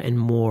more and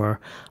more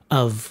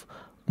of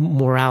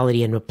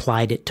morality and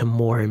applied it to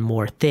more and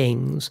more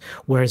things,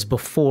 whereas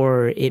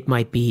before it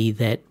might be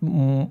that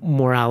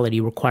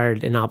morality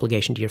required an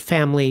obligation to your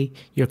family,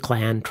 your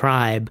clan,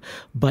 tribe,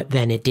 but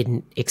then it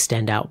didn't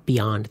extend out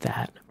beyond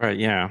that. Right,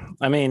 yeah.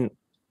 I mean,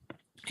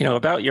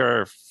 about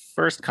your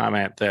first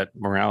comment that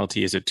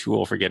morality is a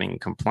tool for getting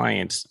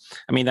compliance,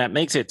 I mean, that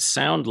makes it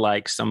sound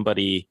like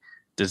somebody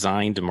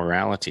designed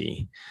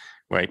morality,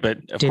 right? But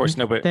of course,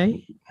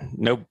 nobody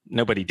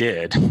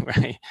did,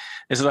 right?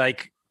 It's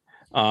like,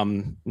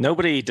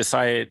 nobody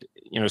decided,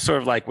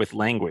 sort of like with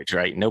language,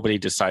 right? Nobody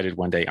decided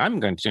one day, I'm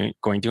going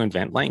to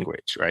invent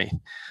language, right?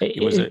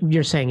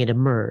 You're saying it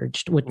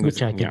emerged,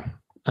 which I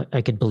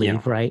could believe,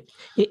 yeah. Right?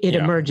 It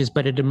emerges,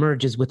 but it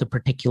emerges with a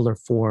particular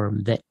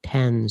form that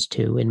tends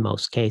to, in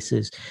most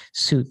cases,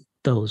 suit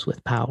those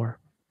with power.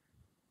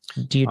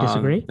 Do you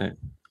disagree?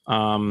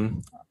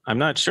 I'm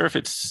not sure if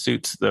it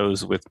suits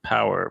those with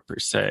power per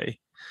se.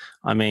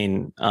 I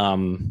mean,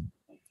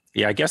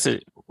 I guess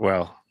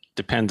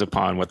depends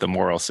upon what the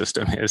moral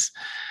system is,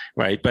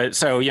 right? But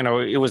so,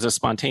 it was a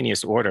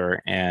spontaneous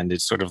order, and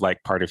it's sort of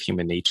like part of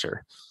human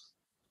nature.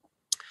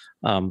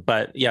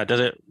 But yeah,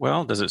 does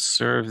it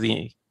serve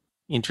the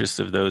interests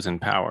of those in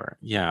power?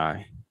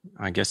 Yeah,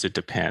 I guess it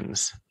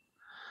depends.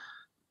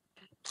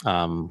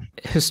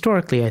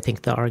 Historically, I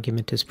think the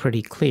argument is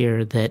pretty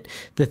clear that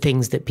the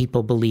things that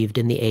people believed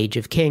in the age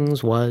of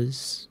kings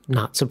was,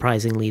 not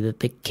surprisingly,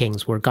 that the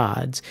kings were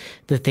gods.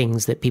 The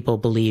things that people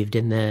believed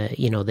in the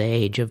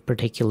age of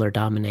particular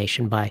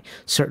domination by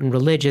certain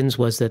religions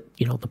was that,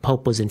 the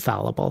Pope was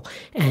infallible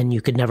and you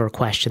could never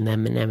question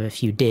them. And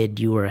if you did,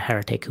 you were a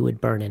heretic who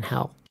would burn in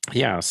hell.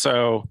 Yeah.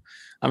 So,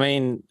 I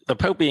mean, the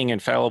Pope being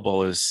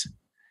infallible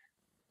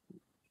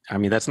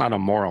that's not a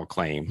moral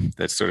claim.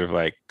 That's sort of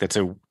like, it's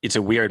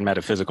a weird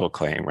metaphysical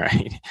claim,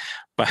 right?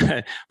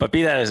 But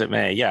be that as it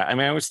may, yeah. I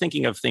mean, I was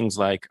thinking of things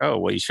like, oh,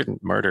 well, you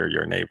shouldn't murder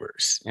your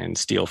neighbors and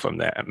steal from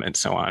them and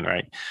so on,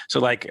 right? So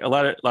like a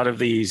lot of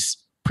these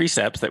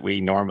precepts that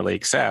we normally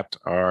accept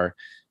are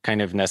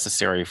kind of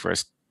necessary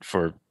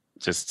for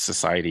just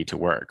society to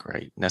work,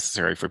 right?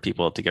 Necessary for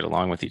people to get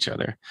along with each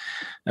other.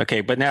 Okay,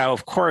 but now,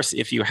 of course,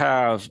 if you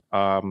have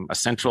a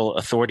central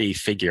authority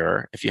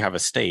figure, if you have a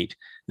state,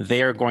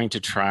 they are going to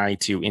try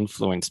to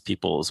influence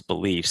people's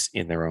beliefs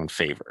in their own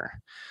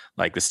favor.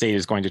 Like the state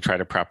is going to try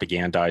to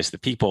propagandize the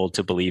people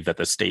to believe that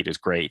the state is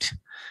great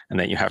and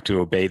that you have to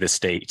obey the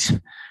state,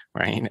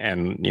 right?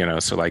 And,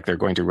 so like they're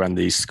going to run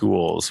these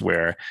schools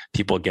where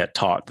people get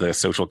taught the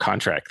social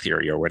contract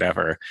theory or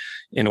whatever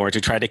in order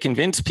to try to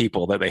convince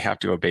people that they have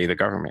to obey the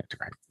government,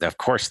 right? Of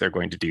course, they're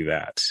going to do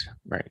that,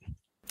 right?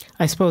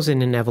 I suppose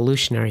in an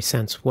evolutionary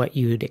sense, what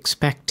you'd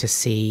expect to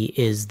see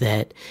is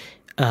that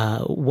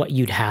what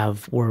you'd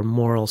have were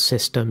moral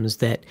systems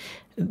that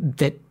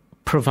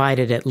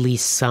provided at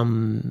least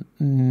some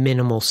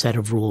minimal set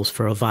of rules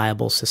for a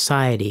viable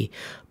society.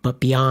 But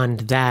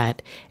beyond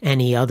that,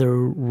 any other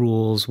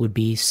rules would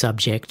be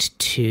subject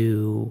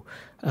to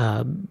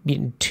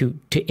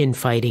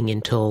infighting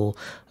until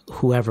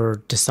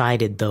whoever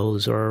decided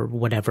those or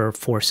whatever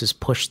forces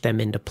pushed them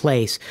into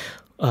place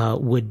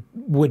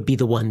would be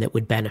the one that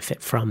would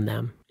benefit from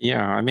them.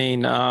 Yeah, I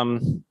mean,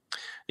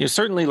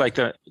 certainly like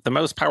the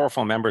most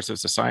powerful members of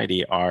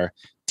society are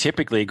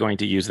typically going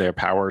to use their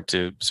power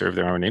to serve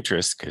their own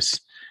interests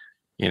because,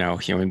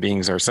 human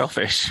beings are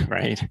selfish,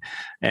 right?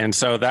 And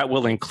so that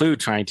will include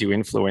trying to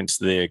influence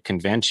the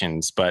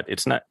conventions, but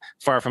it's not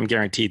far from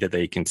guaranteed that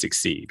they can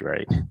succeed,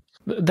 right?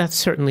 That's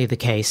certainly the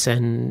case.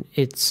 And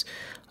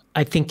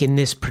I think in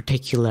this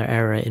particular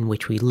era in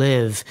which we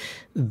live,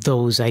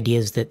 those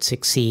ideas that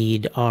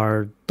succeed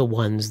are the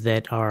ones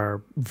that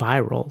are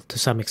viral to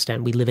some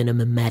extent. We live in a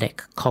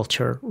mimetic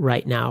culture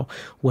right now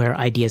where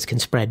ideas can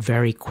spread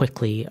very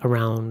quickly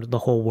around the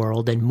whole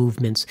world and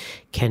movements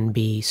can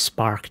be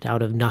sparked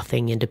out of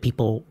nothing into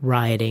people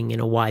rioting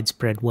in a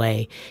widespread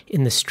way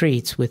in the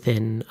streets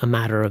within a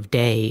matter of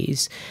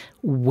days.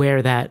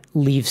 Where that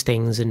leaves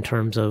things in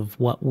terms of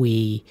what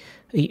we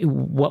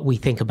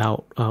think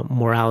about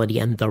morality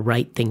and the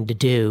right thing to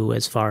do,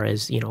 as far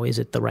as, is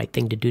it the right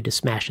thing to do to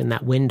smash in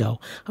that window?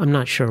 I'm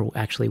not sure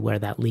actually where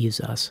that leaves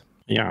us.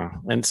 Yeah.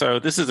 And so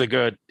this is a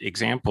good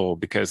example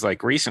because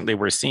like recently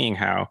we're seeing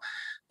how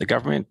the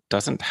government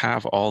doesn't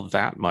have all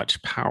that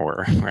much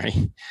power,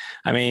 right?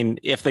 I mean,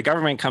 if the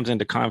government comes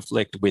into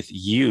conflict with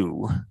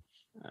you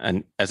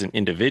and as an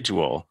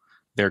individual,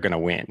 they're going to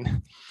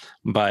win.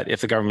 But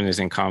if the government is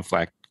in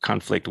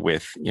conflict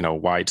with,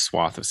 wide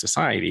swath of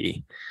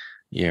society,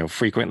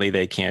 frequently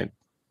they can't,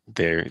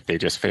 they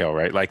just fail,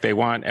 right? Like they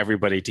want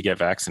everybody to get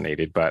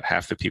vaccinated, but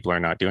half the people are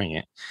not doing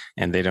it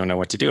and they don't know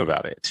what to do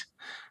about it,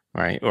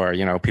 right? Or,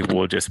 people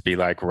will just be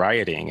like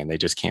rioting and they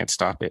just can't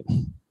stop it.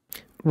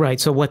 Right.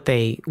 So what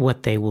they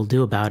will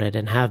do about it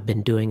and have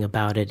been doing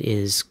about it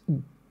is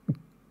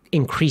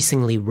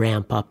increasingly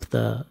ramp up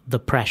the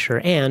pressure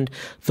and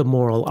the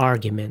moral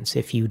arguments.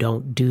 If you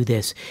don't do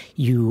this,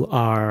 you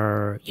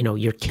are,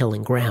 you're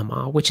killing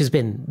grandma, which has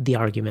been the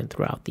argument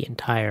throughout the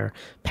entire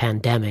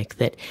pandemic,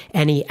 that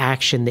any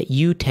action that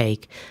you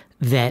take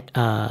that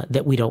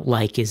we don't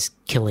like is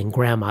killing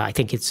grandma. I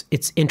think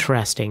it's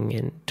interesting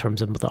in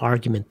terms of the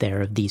argument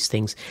there of these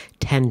things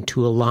tend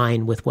to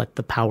align with what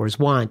the powers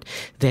want,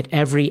 that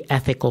every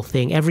ethical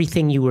thing,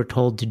 everything you were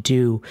told to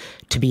do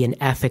to be an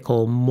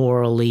ethical,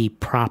 morally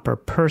proper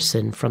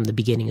person from the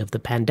beginning of the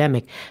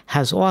pandemic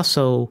has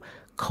also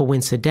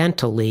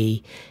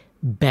coincidentally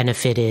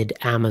benefited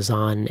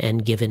Amazon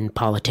and given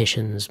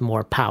politicians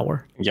more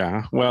power.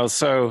 Yeah. Well,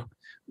 so,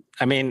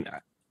 I mean,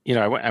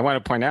 I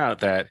want to point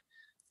out that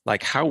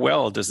like, how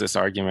well does this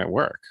argument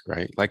work,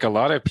 right? Like a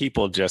lot of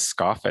people just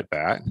scoff at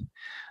that.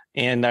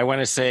 And I want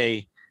to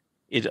say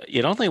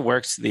it only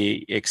works to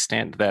the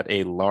extent that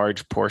a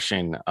large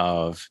portion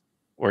of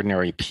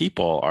ordinary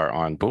people are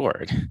on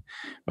board,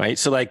 right?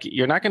 So like,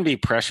 you're not going to be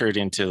pressured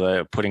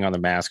into putting on the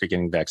mask or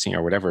getting vaccine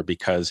or whatever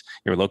because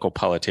your local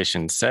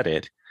politician said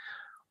it,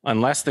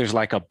 unless there's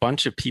like a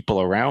bunch of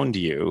people around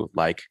you,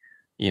 like,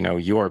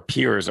 your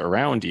peers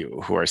around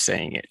you who are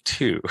saying it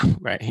too,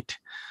 right?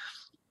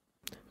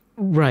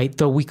 Right,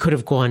 though we could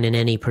have gone in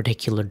any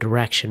particular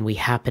direction. We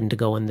happened to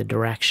go in the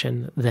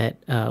direction that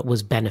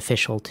was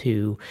beneficial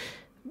to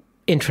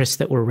interests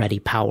that were already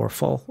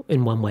powerful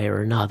in one way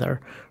or another,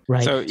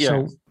 right? So, yeah.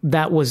 So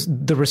that was,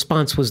 the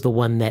response was the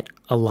one that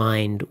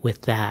aligned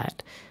with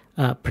that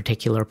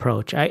particular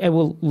approach. I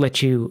will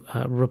let you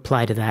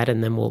reply to that,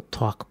 and then we'll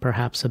talk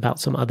perhaps about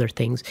some other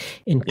things,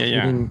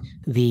 including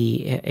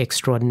the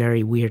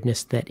extraordinary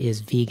weirdness that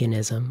is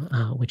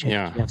veganism, which you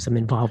have some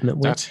involvement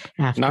with. That's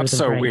after not the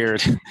so break.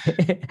 weird.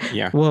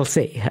 Yeah. We'll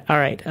see. All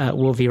right.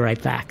 We'll be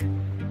right back.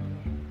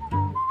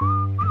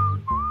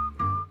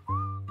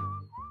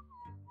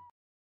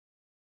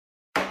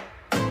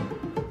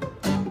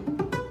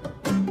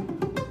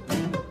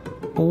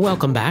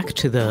 Welcome back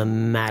to the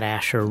Matt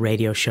Asher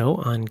radio show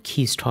on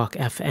Keys Talk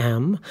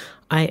FM.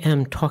 I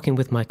am talking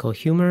with Michael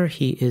Huemer.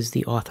 He is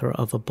the author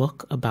of a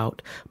book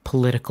about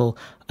political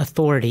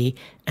authority,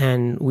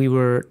 and we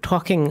were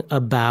talking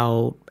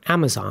about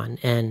Amazon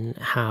and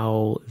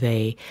how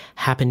they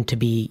happen to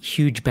be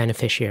huge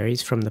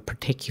beneficiaries from the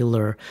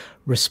particular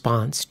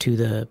response to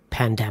the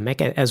pandemic,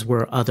 as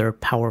were other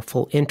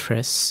powerful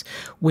interests,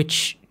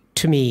 which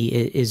to me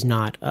is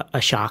not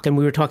a shock. And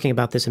we were talking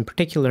about this in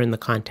particular in the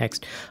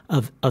context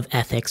of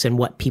ethics and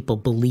what people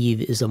believe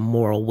is a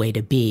moral way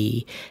to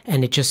be.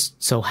 And it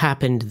just so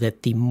happened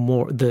that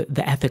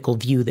the ethical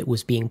view that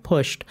was being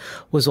pushed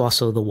was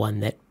also the one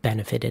that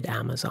benefited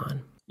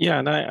Amazon. Yeah,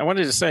 and I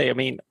wanted to say, I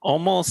mean,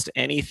 almost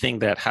anything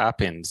that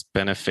happens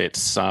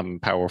benefits some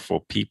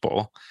powerful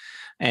people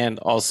and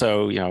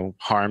also,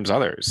 harms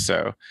others.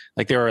 So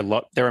like there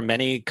are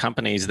many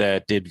companies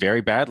that did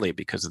very badly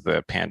because of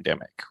the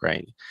pandemic,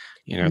 right?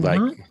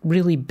 Not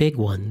really big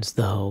ones,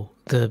 though.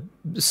 the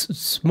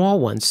small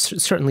ones,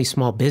 certainly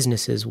small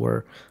businesses,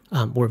 were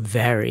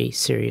very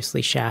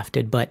seriously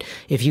shafted. But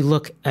if you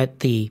look at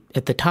the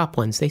top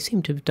ones, they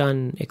seem to have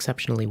done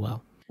exceptionally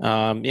well.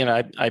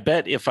 I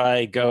bet if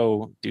I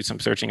go do some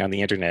searching on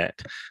the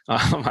internet,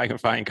 I can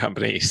find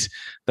companies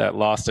that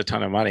lost a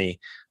ton of money.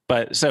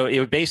 But so it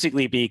would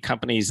basically be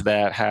companies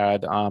that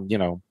had,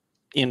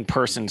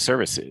 in-person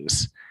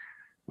services,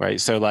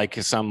 right? So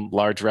like some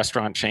large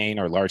restaurant chain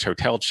or large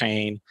hotel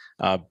chain,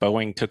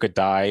 Boeing took a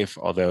dive,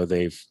 although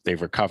they've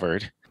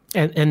recovered.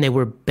 And they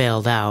were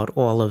bailed out,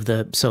 all of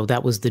the, so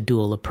that was the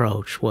dual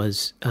approach,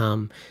 was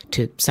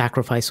to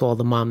sacrifice all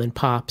the mom and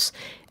pops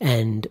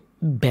and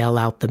bail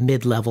out the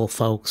mid-level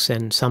folks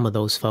and some of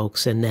those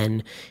folks. And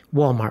then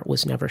Walmart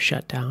was never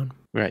shut down.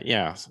 Right.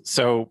 Yeah.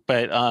 So,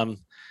 but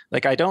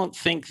like, um, I don't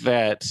think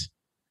that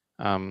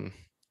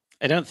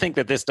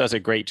this does a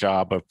great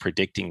job of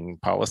predicting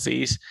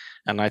policies.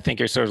 And I think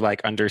you're sort of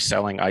like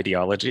underselling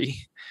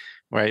ideology,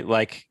 right?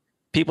 Like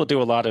people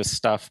do a lot of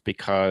stuff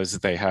because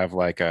they have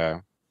like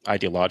a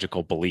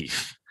ideological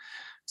belief.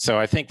 So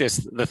I think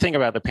the thing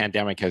about the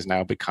pandemic has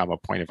now become a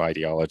point of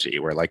ideology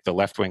where like the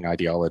left-wing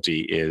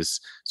ideology is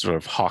sort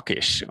of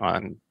hawkish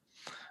on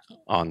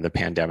the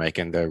pandemic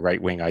and the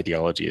right-wing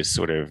ideology is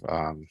sort of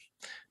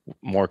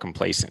more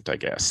complacent, I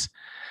guess.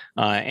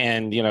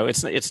 And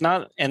it's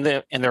not, and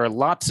there are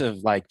lots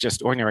of like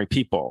just ordinary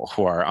people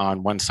who are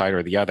on one side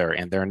or the other,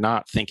 and they're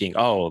not thinking,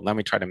 oh, let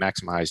me try to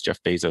maximize Jeff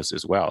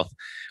Bezos's wealth.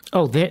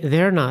 Oh,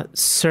 they're not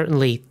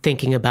certainly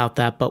thinking about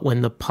that, but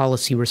when the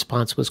policy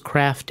response was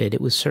crafted,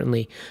 it was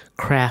certainly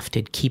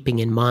crafted keeping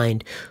in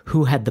mind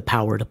who had the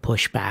power to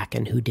push back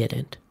and who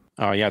didn't.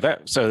 Oh yeah,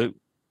 that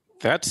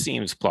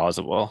seems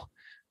plausible,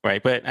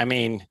 right? But I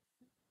mean,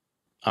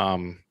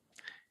 um,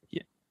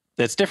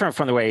 that's different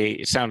from the way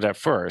it sounded at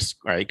first,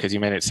 right? Because you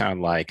made it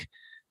sound like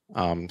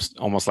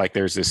almost like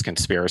there's this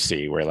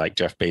conspiracy where like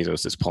Jeff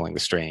Bezos is pulling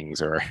the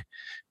strings, or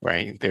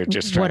right? They're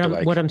just trying to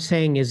like. What I'm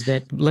saying is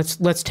that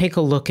let's take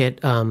a look at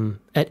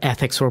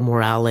ethics or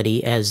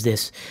morality as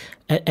this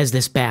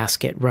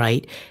basket,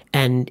 right?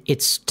 And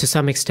it's to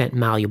some extent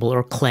malleable,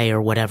 or clay,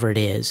 or whatever it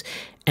is.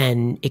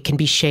 And it can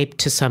be shaped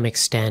to some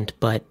extent,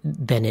 but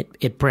then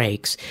it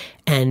breaks.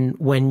 And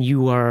when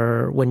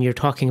you're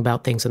talking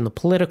about things in the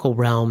political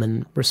realm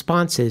and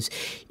responses,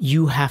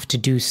 you have to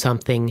do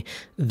something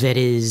that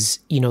is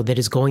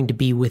going to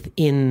be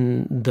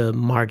within the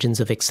margins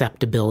of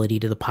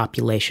acceptability to the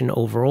population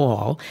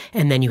overall.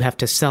 And then you have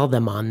to sell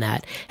them on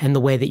that. And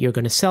the way that you're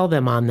going to sell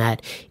them on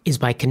that is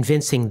by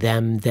convincing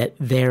them that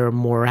their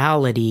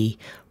morality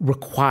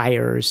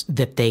requires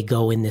that they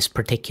go in this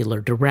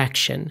particular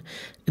direction.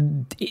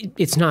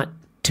 It's not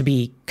to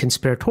be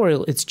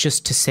conspiratorial. It's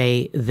just to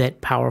say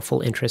that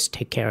powerful interests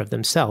take care of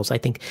themselves. I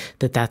think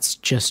that that's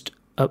just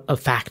a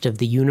fact of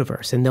the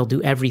universe, and they'll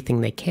do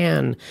everything they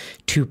can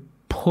to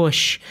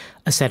push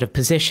a set of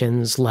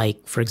positions.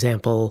 Like, for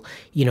example,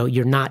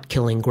 you're not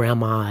killing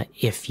grandma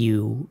if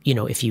you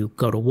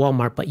go to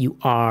Walmart, but you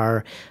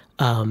are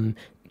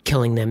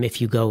killing them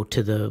if you go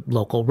to the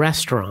local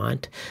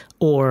restaurant,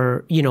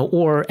 or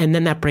and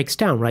then that breaks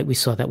down, right? We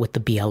saw that with the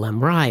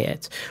BLM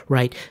riots,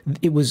 right?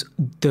 It was,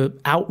 the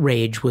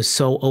outrage was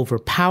so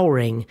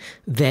overpowering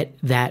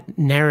that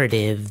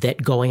narrative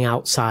that going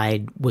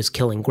outside was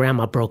killing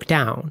grandma broke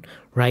down,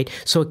 right?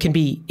 So it can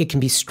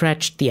be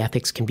stretched, the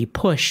ethics can be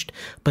pushed,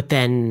 but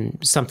then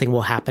something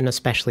will happen,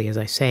 especially, as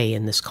I say,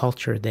 in this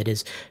culture that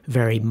is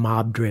very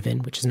mob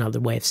driven, which is another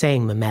way of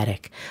saying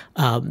mimetic,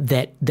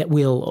 that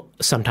will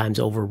sometimes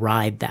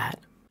override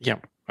that. Yeah.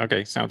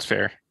 Okay. Sounds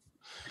fair.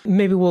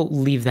 Maybe we'll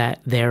leave that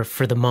there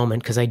for the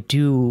moment, because I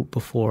do,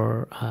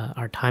 before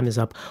our time is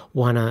up,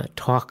 want to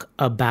talk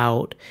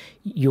about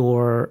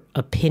your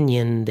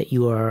opinion that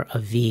you are a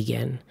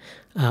vegan,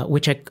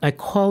 which I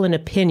call an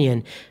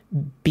opinion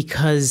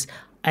because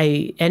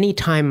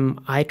anytime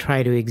I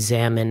try to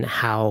examine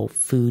how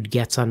food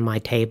gets on my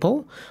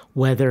table,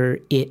 whether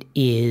it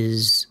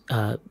is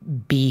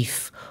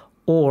beef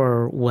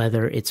or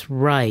whether it's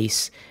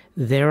rice,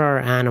 there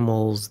are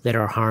animals that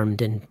are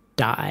harmed and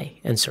die,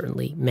 and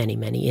certainly many,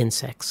 many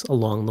insects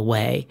along the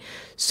way.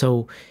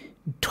 So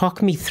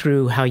talk me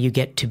through how you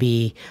get to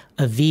be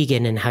a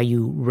vegan and how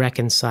you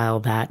reconcile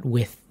that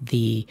with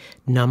the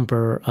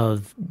number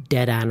of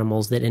dead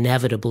animals that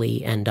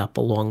inevitably end up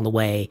along the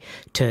way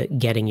to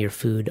getting your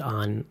food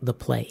on the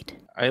plate.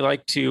 I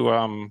like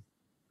to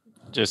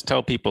just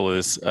tell people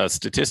this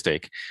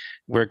statistic.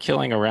 We're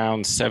killing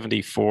around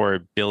 74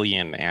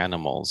 billion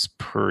animals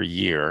per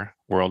year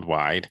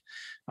worldwide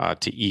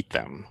to eat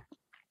them.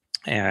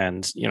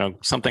 And,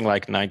 something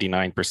like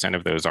 99%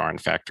 of those are on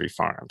factory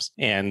farms.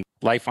 And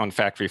life on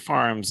factory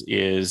farms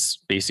is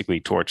basically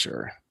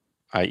torture,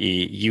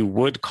 i.e., you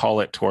would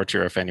call it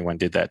torture if anyone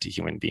did that to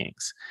human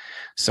beings.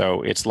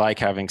 So it's like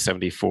having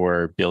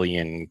 74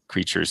 billion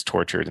creatures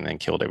tortured and then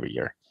killed every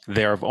year.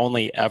 There have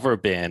only ever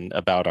been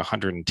about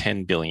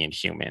 110 billion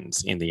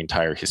humans in the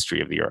entire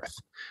history of the Earth.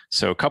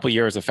 So a couple of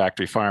years of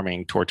factory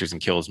farming tortures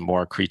and kills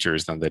more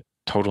creatures than the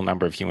total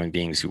number of human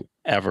beings who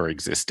ever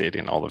existed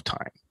in all of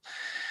time.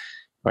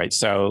 Right.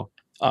 So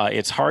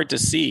it's hard to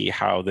see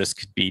how this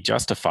could be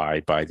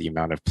justified by the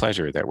amount of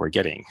pleasure that we're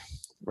getting,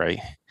 right?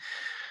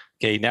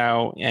 Okay,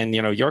 now, and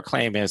your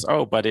claim is,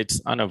 oh, but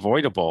it's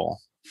unavoidable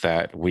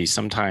that we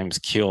sometimes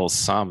kill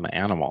some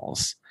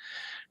animals,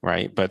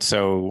 right? But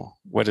so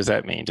what does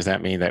that mean? Does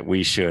that mean that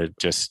we should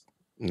just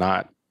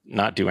not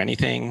do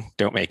anything,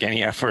 don't make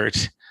any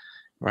effort,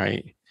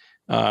 right?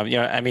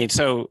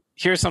 So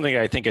here's something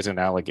I think is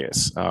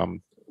analogous.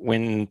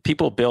 When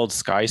people build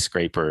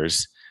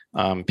skyscrapers,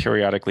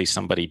 periodically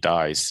somebody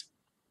dies,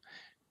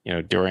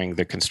 during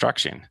the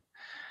construction.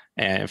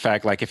 And in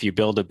fact, like if you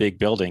build a big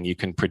building, you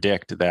can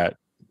predict that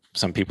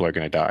some people are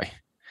going to die.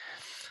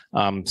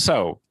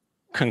 So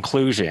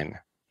conclusion,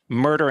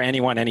 murder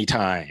anyone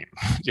anytime.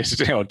 Just,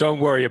 don't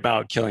worry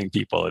about killing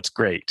people. It's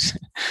great.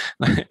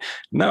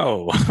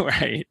 No,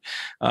 right?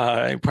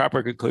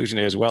 Proper conclusion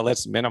is, well,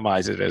 let's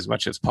minimize it as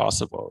much as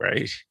possible,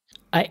 right?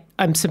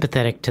 I'm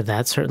sympathetic to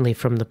that, certainly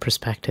from the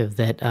perspective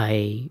that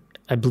I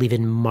believe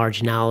in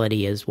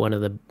marginality as one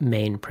of the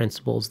main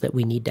principles that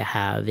we need to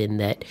have, in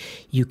that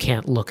you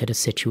can't look at a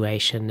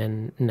situation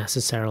and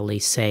necessarily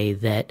say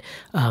that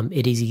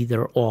it is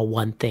either all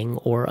one thing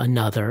or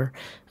another.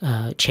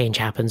 Change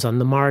happens on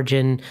the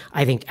margin.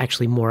 I think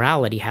actually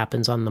morality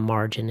happens on the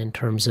margin in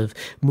terms of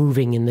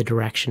moving in the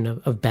direction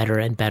of better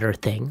and better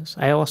things.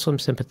 I also am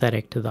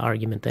sympathetic to the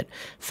argument that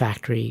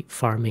factory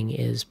farming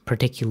is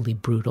particularly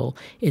brutal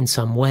in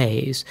some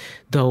ways,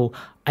 though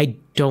I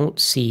don't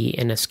see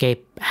an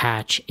escape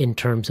hatch in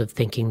terms of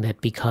thinking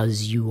that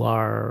because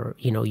you're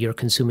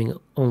consuming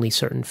only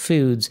certain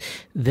foods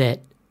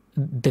that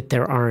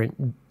there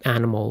aren't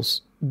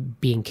animals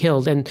being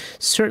killed. And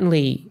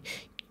certainly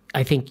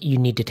I think you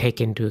need to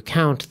take into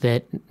account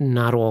that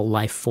not all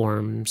life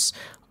forms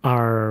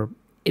are,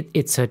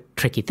 it's a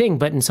tricky thing,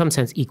 but in some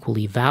sense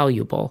equally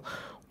valuable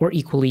or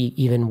equally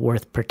even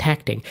worth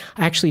protecting.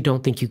 I actually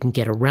don't think you can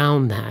get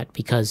around that,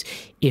 because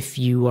if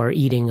you are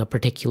eating a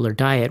particular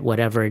diet,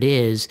 whatever it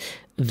is,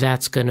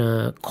 that's going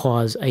to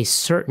cause a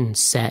certain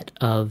set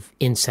of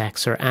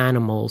insects or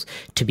animals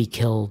to be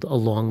killed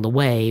along the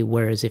way.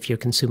 Whereas if you're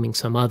consuming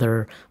some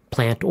other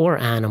plant or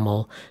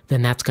animal,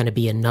 then that's going to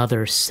be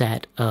another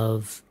set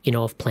of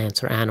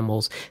plants or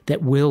animals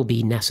that will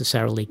be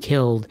necessarily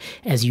killed,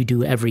 as you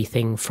do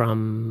everything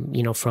from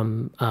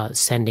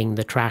sending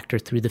the tractor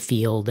through the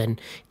field and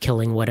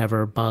killing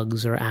whatever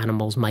bugs or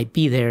animals might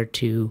be there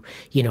to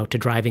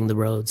driving the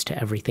roads to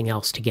everything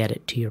else to get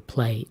it to your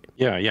plate.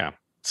 Yeah.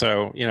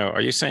 So,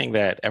 are you saying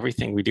that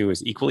everything we do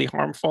is equally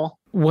harmful?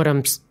 What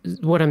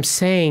I'm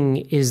saying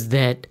is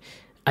that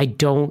I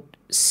don't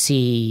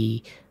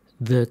see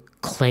the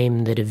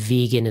claim that a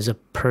vegan is a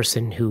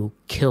person who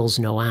kills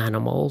no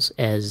animals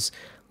as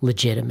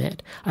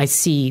legitimate. I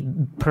see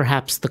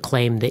perhaps the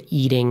claim that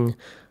eating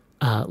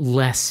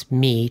less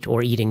meat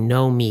or eating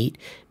no meat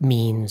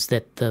means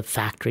that the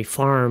factory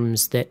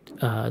farms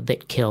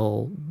that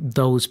kill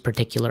those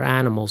particular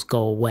animals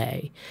go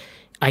away.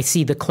 I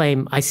see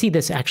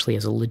this actually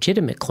as a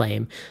legitimate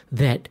claim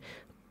that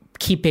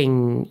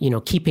keeping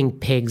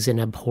pigs in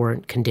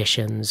abhorrent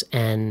conditions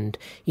and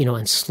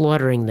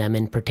slaughtering them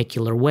in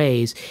particular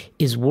ways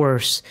is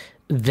worse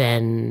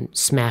than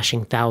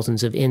smashing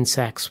thousands of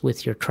insects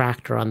with your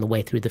tractor on the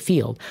way through the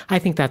field. I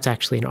think that's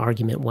actually an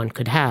argument one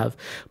could have,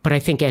 but I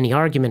think any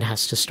argument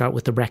has to start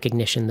with the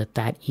recognition that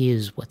that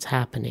is what's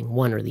happening,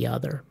 one or the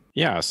other.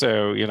 Yeah.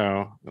 So,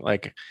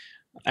 like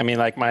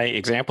my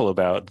example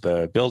about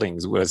the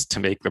buildings was to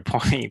make the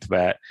point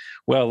that,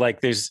 well,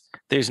 like there's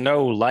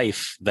no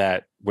life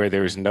where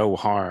there's no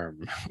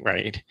harm,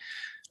 right?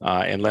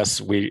 Unless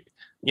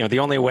the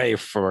only way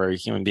for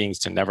human beings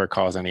to never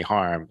cause any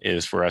harm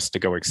is for us to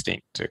go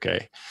extinct,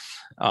 okay?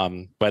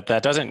 But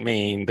that doesn't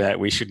mean that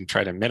we shouldn't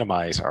try to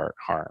minimize our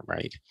harm,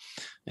 right?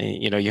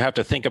 And, you have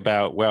to think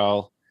about,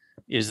 well,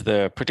 is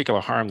the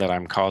particular harm that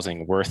I'm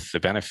causing worth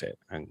the benefit?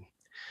 And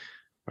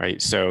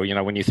right, so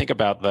when you think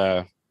about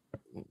the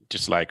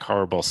just like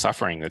horrible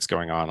suffering that's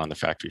going on the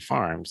factory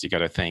farms, you got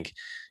to think,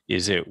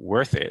 is it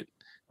worth it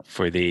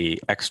for the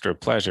extra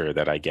pleasure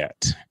that I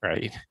get,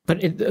 right? But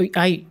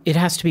it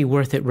has to be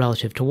worth it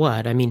relative to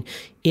what? I mean,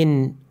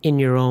 in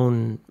your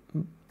own,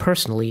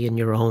 personally, in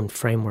your own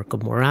framework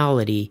of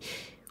morality,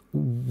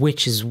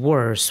 which is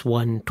worse,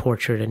 one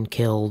tortured and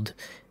killed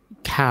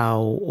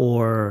cow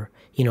or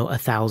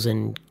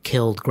 1,000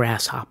 killed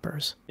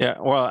grasshoppers? Yeah,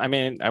 well, I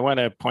mean, I want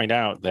to point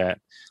out that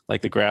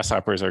like the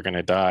grasshoppers are going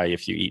to die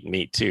if you eat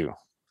meat too,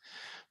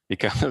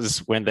 because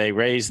when they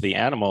raise the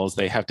animals,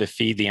 they have to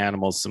feed the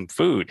animals some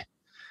food,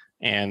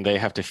 and they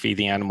have to feed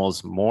the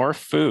animals more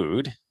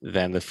food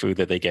than the food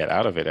that they get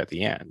out of it at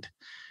the end,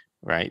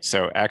 right?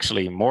 So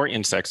actually more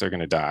insects are going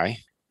to die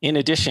in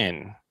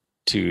addition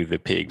to the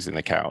pigs and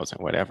the cows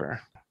and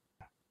whatever.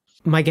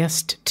 My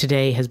guest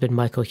today has been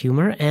Michael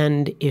Huemer,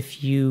 and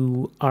if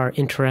you are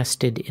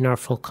interested in our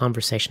full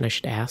conversation, I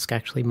should ask,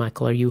 actually,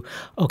 Michael, are you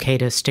okay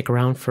to stick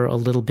around for a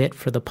little bit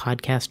for the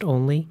podcast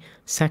only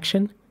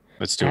section?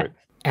 Let's do it.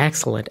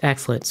 Excellent,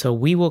 excellent. So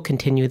we will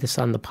continue this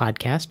on the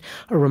podcast.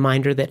 A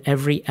reminder that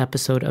every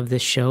episode of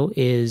this show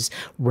is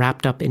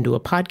wrapped up into a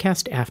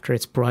podcast after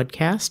it's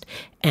broadcast,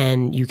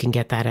 and you can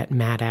get that at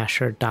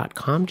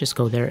mattasher.com. Just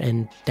go there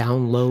and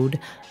download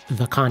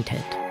the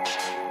content.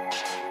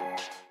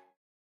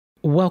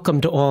 Welcome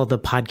to all the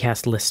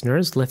podcast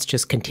listeners. Let's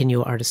just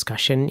continue our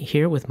discussion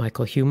here with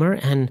Michael Huemer,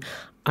 and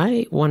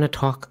I want to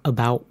talk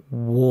about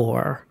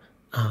war.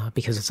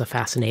 Because it's a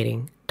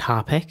fascinating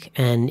topic,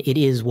 and it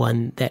is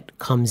one that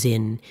comes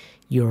into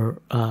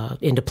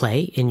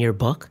play in your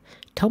book.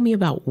 Tell me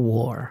about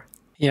war.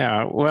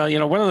 Yeah,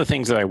 well, one of the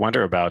things that I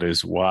wonder about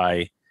is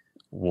why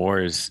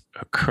wars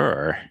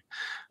occur.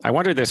 I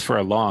wondered this for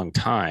a long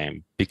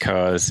time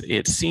because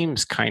it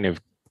seems kind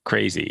of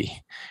crazy,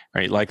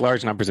 right? Like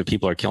large numbers of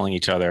people are killing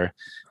each other,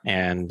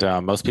 and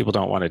most people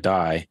don't want to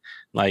die.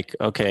 Like,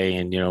 okay,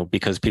 and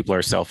because people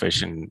are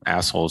selfish and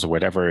assholes or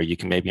whatever, you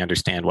can maybe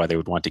understand why they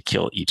would want to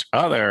kill each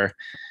other.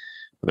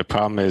 But the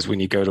problem is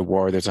when you go to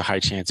war, there's a high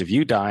chance of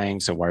you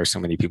dying. So why are so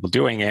many people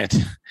doing it?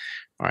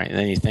 All right. And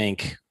then you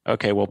think,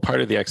 okay, well,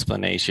 part of the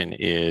explanation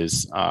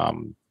is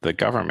the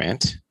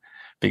government,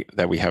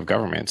 that we have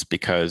governments,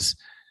 because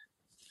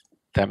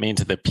that means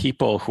that the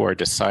people who are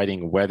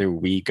deciding whether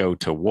we go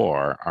to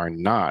war are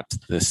not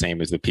the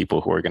same as the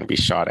people who are going to be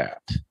shot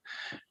at.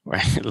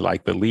 Right?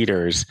 Like the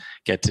leaders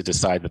get to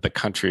decide that the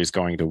country is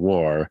going to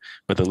war,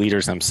 but the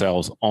leaders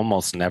themselves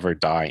almost never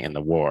die in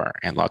the war,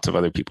 and lots of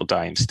other people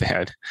die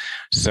instead.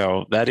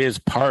 So that is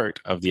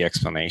part of the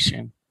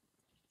explanation,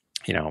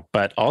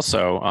 but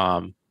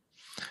also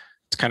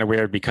it's kind of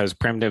weird because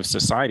primitive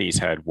societies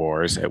had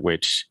wars at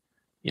which,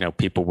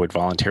 people would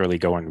voluntarily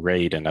go and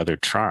raid another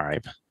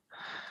tribe.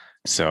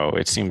 So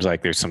it seems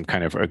like there's some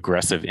kind of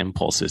aggressive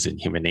impulses in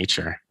human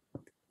nature.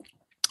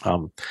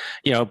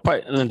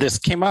 But this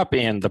came up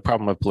in the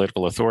problem of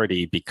political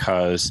authority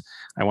because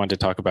I wanted to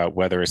talk about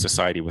whether a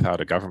society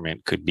without a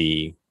government could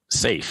be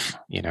safe,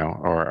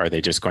 or are they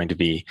just going to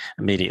be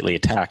immediately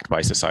attacked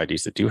by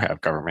societies that do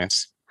have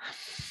governments?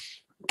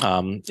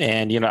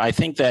 I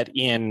think that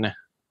in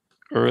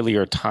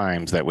earlier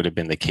times that would have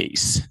been the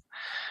case,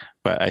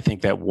 but I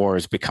think that war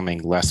is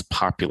becoming less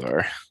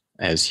popular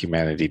as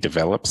humanity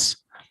develops.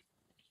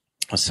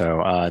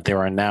 So there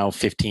are now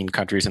 15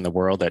 countries in the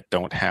world that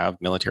don't have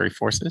military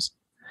forces,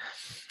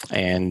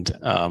 and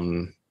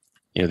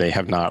they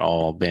have not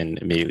all been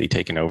immediately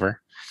taken over.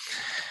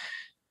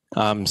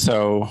 And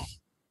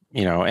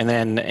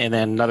then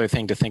another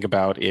thing to think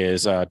about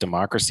is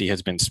democracy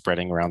has been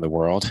spreading around the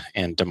world,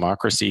 and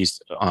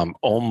democracies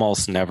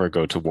almost never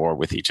go to war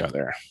with each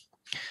other,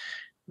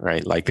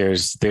 right? Like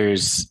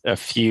there's a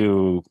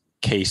few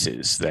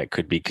cases that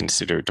could be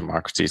considered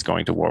democracies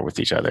going to war with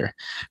each other,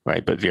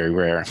 right? But very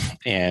rare.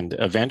 And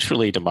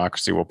eventually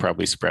democracy will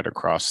probably spread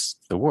across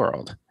the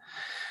world,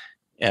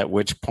 at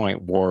which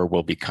point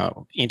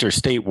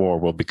interstate war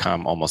will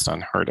become almost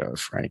unheard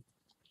of, right?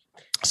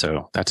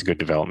 So that's a good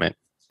development.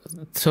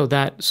 So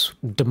that's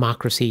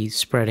democracy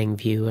spreading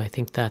view. I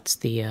think that's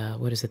the,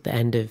 the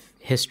end of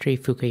history,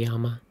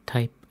 Fukuyama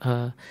type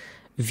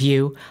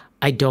view.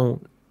 I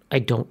don't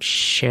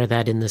share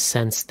that in the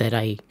sense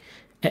that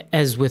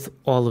as with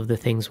all of the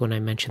things when I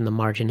mentioned the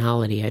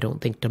marginality, I don't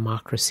think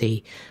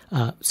democracy,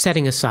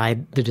 setting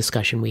aside the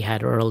discussion we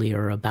had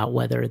earlier about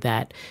whether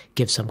that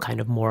gives some kind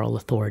of moral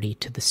authority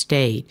to the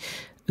state,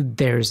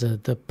 there's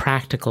the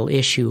practical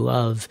issue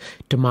of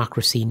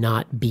democracy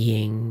not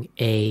being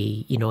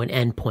an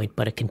endpoint,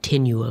 but a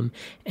continuum.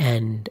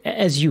 And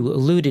as you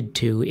alluded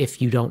to,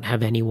 if you don't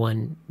have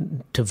anyone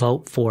to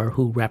vote for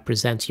who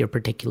represents your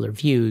particular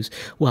views,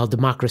 well,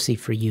 democracy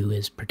for you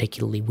is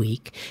particularly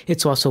weak.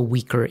 It's also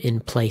weaker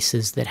in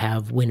places that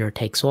have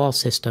winner-takes-all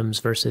systems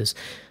versus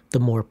the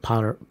more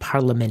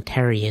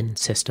parliamentarian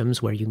systems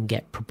where you can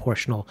get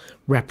proportional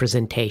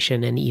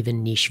representation and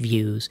even niche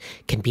views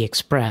can be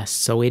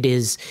expressed. So it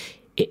is,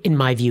 in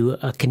my view,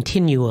 a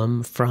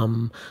continuum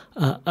from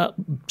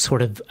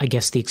sort of, I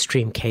guess the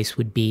extreme case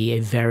would be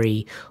a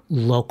very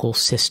local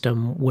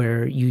system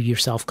where you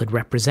yourself could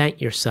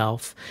represent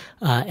yourself,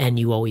 and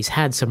you always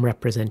had some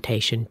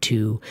representation,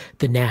 to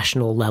the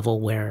national level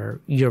where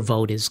your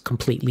vote is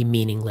completely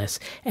meaningless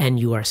and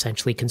you are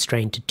essentially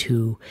constrained to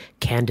two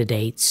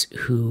candidates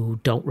who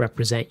don't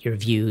represent your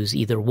views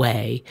either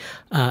way.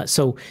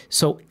 So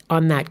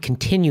on that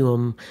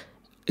continuum,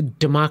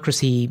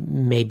 democracy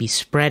may be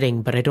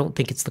spreading, but I don't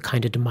think it's the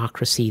kind of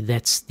democracy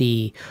that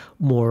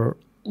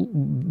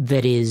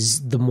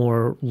is the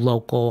more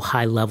local,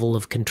 high level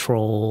of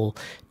control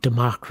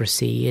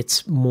democracy.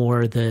 It's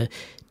more the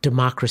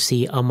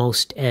democracy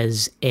almost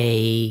as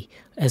an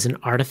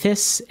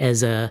artifice,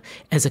 as a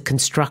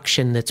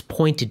construction that's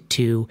pointed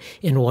to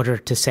in order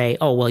to say,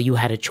 oh, well, you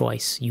had a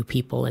choice, you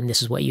people, and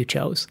this is what you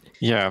chose.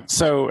 Yeah.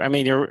 So, I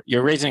mean,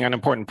 you're raising an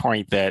important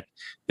point that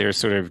there's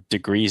sort of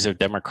degrees of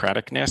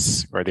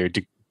democraticness, or there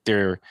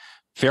are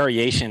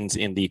variations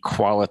in the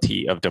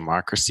quality of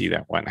democracy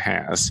that one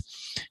has,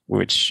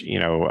 which,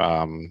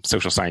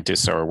 social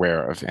scientists are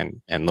aware of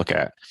and look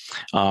at.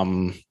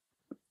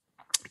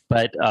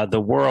 But the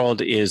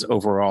world is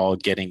overall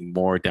getting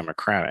more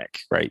democratic,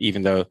 right?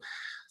 Even though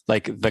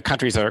like the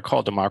countries that are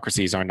called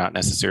democracies are not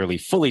necessarily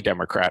fully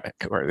democratic,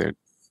 or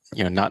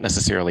they're not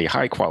necessarily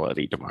high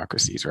quality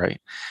democracies, right?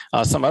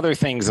 Some other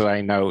things that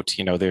I note,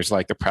 there's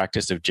like the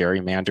practice of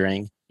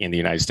gerrymandering in the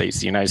United States.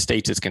 The United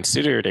States is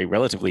considered a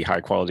relatively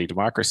high quality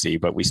democracy,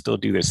 but we still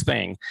do this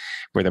thing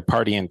where the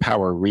party in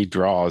power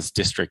redraws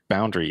district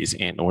boundaries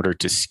in order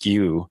to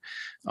skew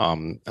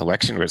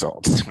election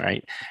results,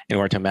 right? In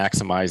order to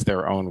maximize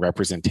their own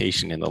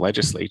representation in the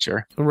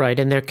legislature. Right,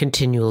 and they're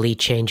continually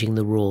changing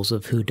the rules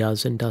of who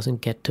does and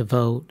doesn't get to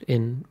vote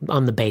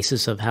on the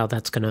basis of how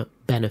that's going to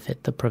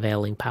benefit the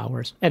prevailing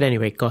powers. At any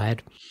rate, go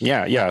ahead.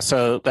 Yeah.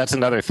 So that's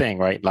another thing,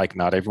 right? Like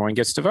not everyone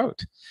gets to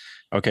vote.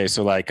 Okay,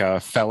 so like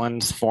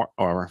felons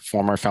or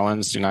former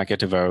felons do not get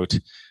to vote.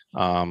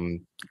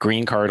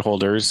 Green card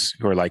holders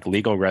who are like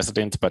legal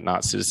residents but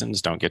not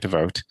citizens don't get to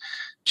vote.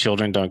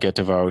 Children don't get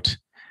to vote.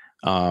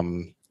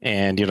 And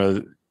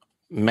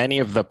many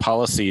of the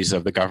policies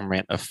of the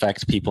government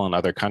affect people in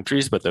other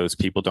countries, but those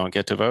people don't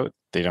get to vote.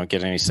 They don't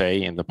get any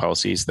say in the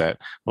policies that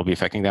will be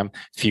affecting them.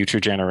 Future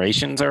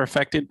generations are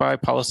affected by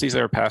policies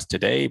that are passed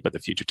today, but the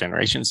future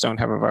generations don't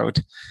have a vote.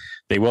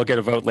 They will get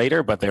a vote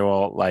later, but they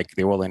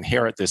will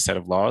inherit this set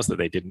of laws that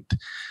they didn't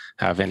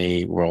have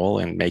any role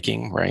in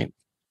making, right?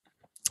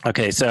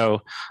 Okay,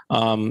 so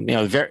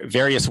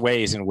various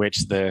ways in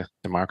which the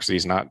democracy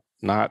is not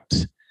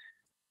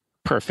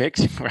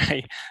perfect,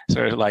 right?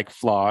 Sort of like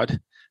flawed.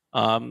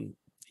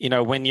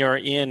 When you're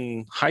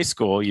in high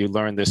school, you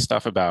learn this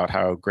stuff about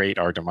how great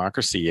our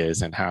democracy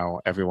is and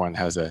how everyone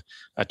has a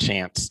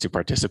chance to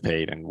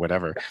participate and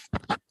whatever.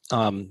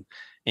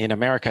 In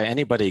America,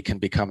 anybody can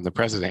become the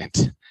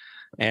president.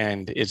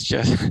 And it's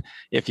just,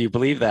 if you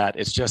believe that,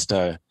 it's just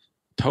a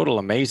total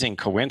amazing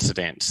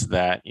coincidence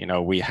that,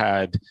 we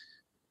had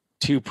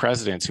two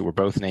presidents who were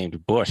both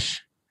named Bush.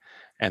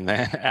 And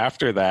then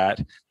after that,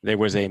 there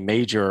was a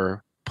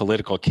major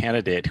political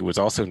candidate who was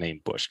also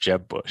named Bush,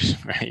 Jeb Bush,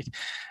 right?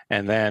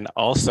 And then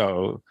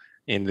also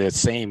in the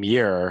same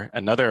year,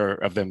 another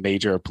of the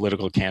major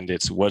political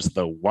candidates was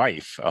the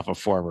wife of a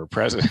former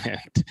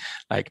president.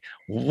 Like,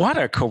 what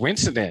a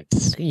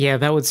coincidence. Yeah,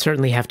 that would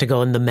certainly have to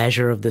go in the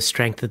measure of the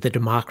strength of the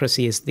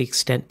democracy is the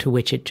extent to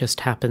which it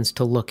just happens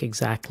to look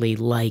exactly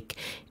like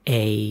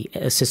a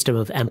system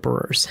of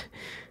emperors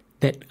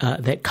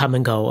that come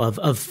and go,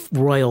 of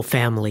royal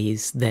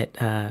families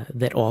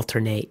that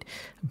alternate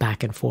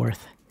back and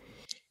forth.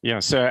 Yeah,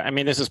 so I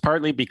mean, this is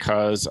partly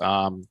because,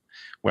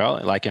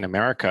 like in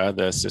America,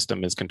 the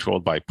system is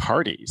controlled by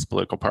parties,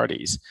 political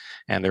parties,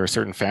 and there are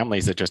certain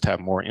families that just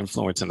have more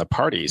influence in the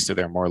parties, so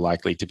they're more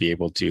likely to be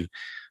able to,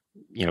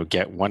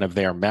 get one of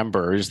their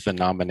members the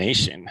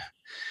nomination,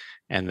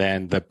 and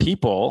then the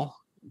people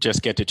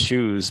just get to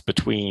choose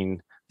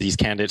between these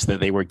candidates that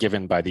they were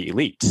given by the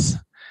elites.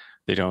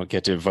 They don't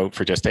get to vote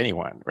for just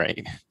anyone,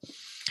 right?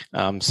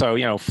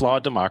 So,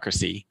 flawed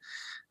democracy.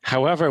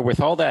 However,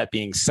 with all that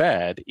being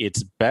said,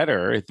 it's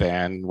better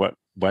than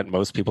what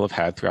most people have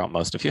had throughout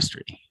most of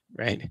history,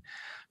 right?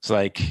 It's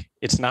like,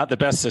 it's not the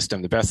best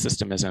system. The best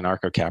system is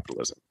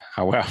anarcho-capitalism.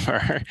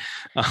 However,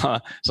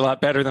 it's a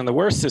lot better than the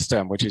worst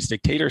system, which is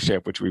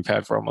dictatorship, which we've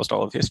had for almost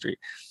all of history.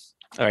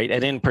 All right,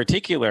 and in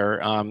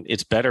particular,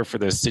 it's better for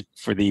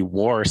the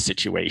war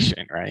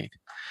situation, right?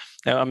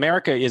 Now,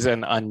 America is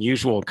an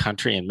unusual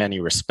country in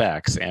many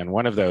respects, and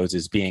one of those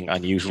is being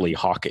unusually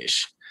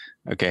hawkish.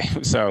 Okay,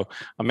 so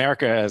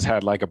America has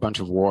had like a bunch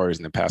of wars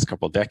in the past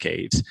couple of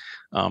decades,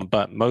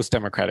 but most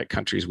democratic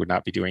countries would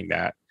not be doing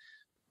that,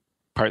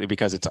 partly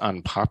because it's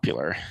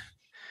unpopular,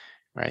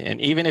 right? And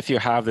even if you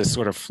have this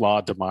sort of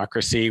flawed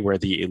democracy where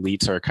the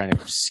elites are kind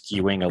of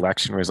skewing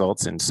election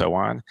results and so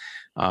on,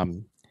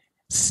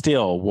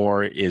 still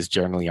war is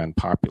generally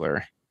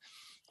unpopular.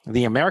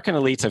 The American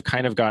elites have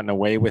kind of gotten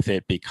away with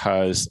it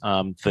because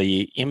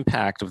the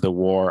impact of the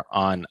war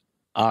on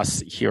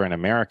us here in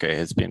America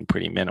has been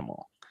pretty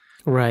minimal.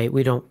 Right.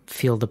 We don't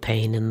feel the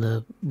pain, and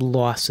the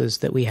losses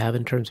that we have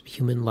in terms of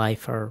human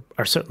life are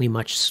certainly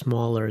much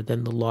smaller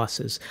than the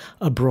losses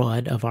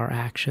abroad of our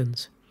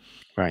actions.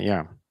 Right.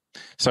 Yeah.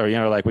 So,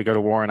 like we go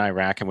to war in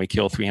Iraq and we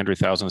kill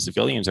 300,000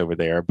 civilians over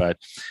there, but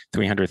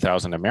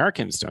 300,000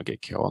 Americans don't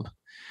get killed.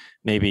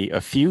 Maybe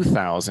a few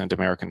thousand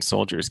American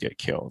soldiers get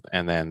killed.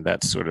 And then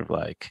that's sort of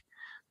like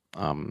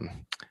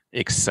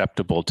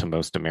acceptable to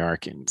most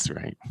Americans,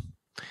 right?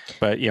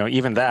 But,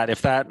 even that,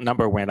 if that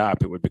number went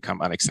up, it would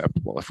become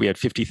unacceptable. If we had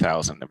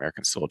 50,000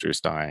 American soldiers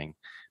dying,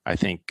 I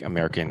think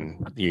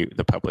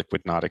the public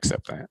would not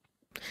accept that.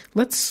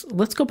 Let's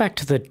go back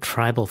to the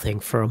tribal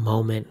thing for a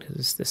moment,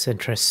 because this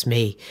interests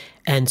me.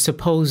 And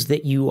suppose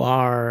that you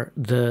are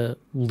the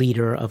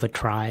leader of a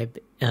tribe,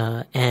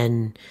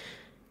 and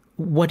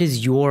what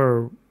is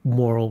your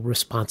moral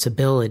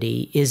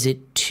responsibility? Is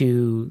it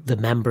to the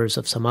members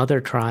of some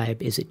other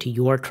tribe? Is it to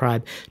your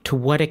tribe? To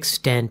what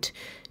extent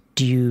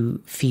do you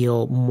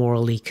feel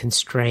morally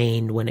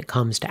constrained when it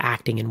comes to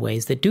acting in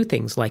ways that do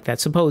things like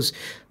that? Suppose,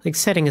 like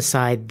setting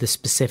aside the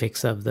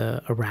specifics of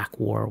the Iraq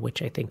War,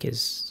 which I think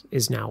is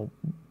now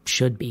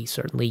should be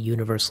certainly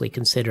universally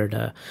considered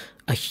a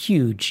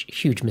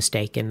huge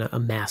mistake and a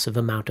massive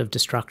amount of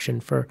destruction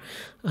for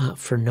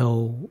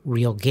no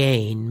real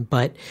gain.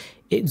 But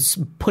it's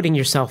putting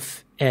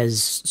yourself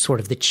as sort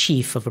of the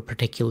chief of a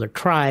particular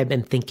tribe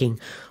and thinking,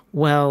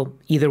 well,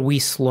 either we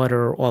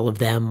slaughter all of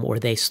them or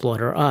they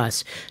slaughter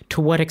us. To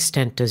what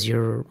extent does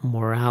your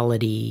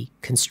morality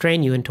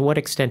constrain you, and to what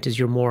extent is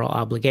your moral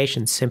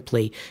obligation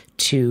simply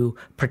to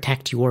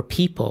protect your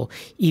people,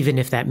 even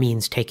if that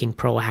means taking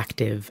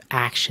proactive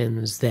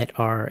actions that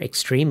are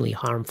extremely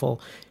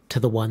harmful to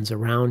the ones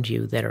around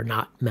you that are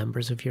not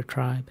members of your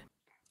tribe?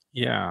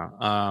 Yeah.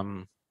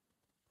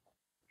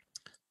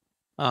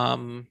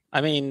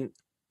 I mean,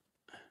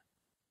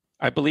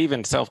 I believe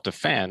in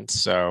self-defense.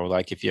 So,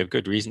 like, if you have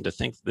good reason to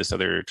think that this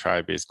other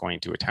tribe is going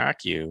to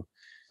attack you,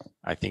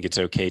 I think it's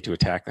okay to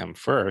attack them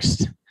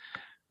first.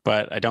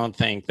 But I don't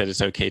think that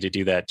it's okay to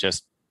do that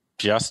just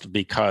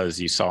because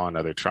you saw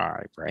another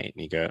tribe, right?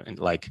 And you go and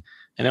like,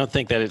 I don't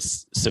think that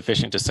it's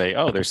sufficient to say,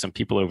 oh, there's some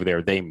people over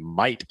there. They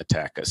might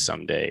attack us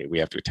someday. We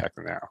have to attack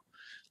them now.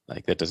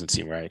 Like that doesn't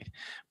seem right.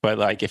 But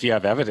like, if you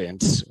have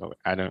evidence,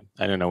 I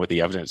don't know what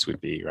the evidence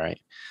would be, right?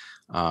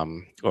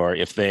 Or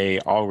if they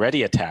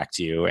already attacked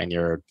you and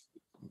you're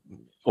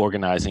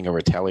organizing a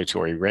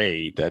retaliatory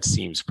raid, that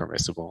seems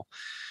permissible.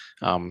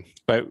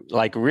 But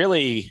like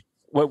really,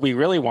 what we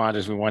really want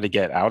is we want to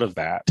get out of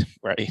that,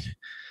 right?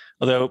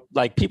 Although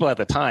like people at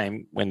the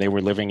time when they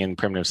were living in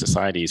primitive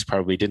societies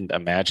probably didn't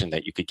imagine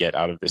that you could get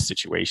out of this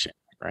situation,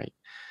 right?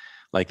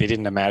 Like they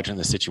didn't imagine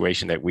the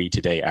situation that we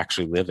today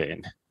actually live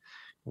in,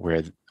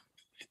 where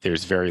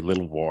there's very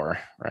little war,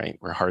 right?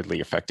 We're hardly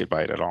affected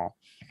by it at all.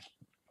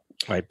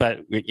 Right.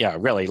 But yeah,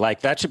 really,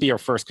 like that should be our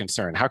first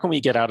concern. How can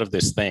we get out of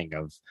this thing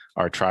of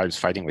our tribes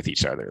fighting with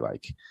each other?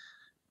 Like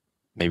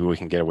maybe we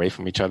can get away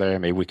from each other.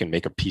 Maybe we can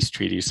make a peace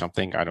treaty or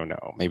something. I don't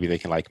know. Maybe they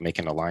can like make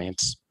an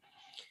alliance.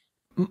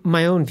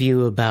 My own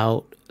view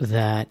about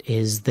that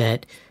is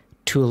that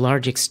to a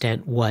large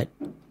extent, what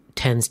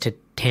tends to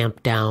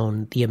tamp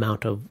down the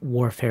amount of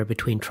warfare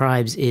between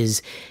tribes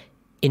is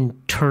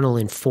internal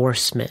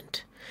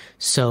enforcement.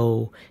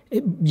 So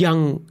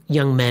young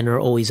men are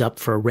always up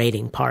for a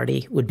raiding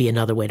party, would be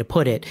another way to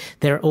put it.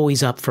 They're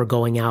always up for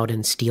going out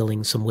and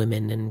stealing some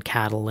women and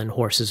cattle and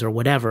horses or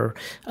whatever.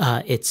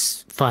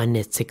 It's fun.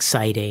 It's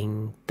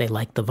exciting. They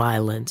like the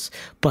violence.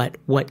 But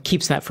what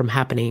keeps that from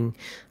happening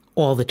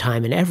all the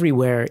time and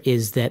everywhere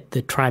is that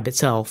the tribe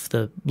itself,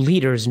 the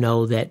leaders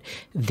know that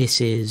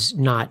this is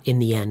not in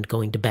the end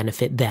going to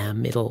benefit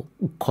them. It'll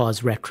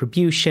cause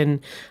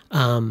retribution.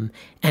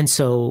 And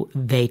so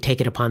they take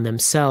it upon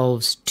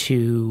themselves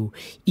to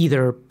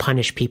either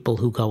punish people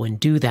who go and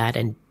do that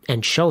and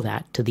show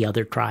that to the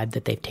other tribe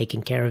that they've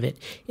taken care of it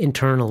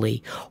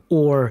internally,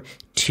 or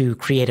to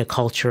create a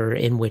culture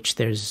in which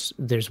there's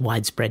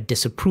widespread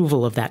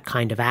disapproval of that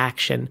kind of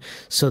action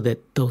so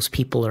that those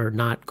people are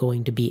not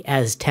going to be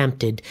as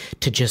tempted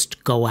to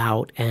just go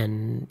out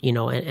and,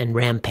 and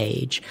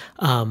rampage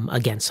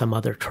against some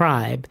other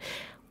tribe.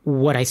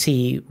 What I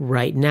see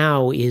right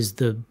now is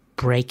the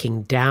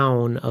breaking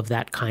down of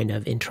that kind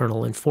of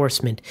internal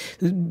enforcement.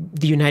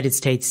 The United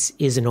States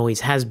is and always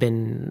has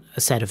been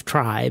a set of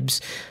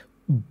tribes,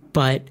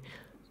 but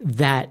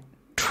that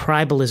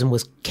tribalism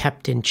was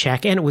kept in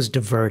check and it was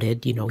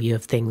diverted. You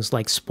have things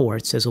like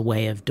sports as a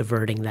way of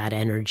diverting that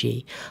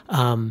energy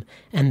and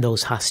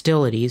those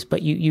hostilities.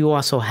 But you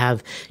also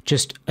have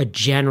just a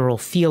general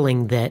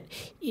feeling that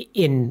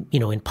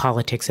in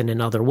politics and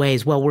in other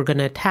ways, well, we're going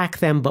to attack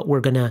them, but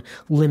we're going to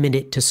limit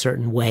it to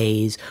certain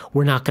ways.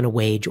 We're not going to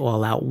wage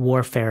all out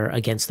warfare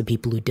against the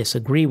people who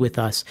disagree with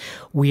us.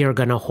 We are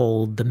going to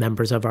hold the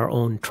members of our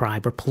own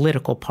tribe or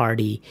political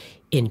party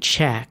in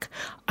check.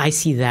 I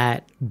see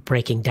that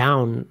breaking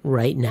down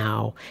right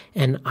now,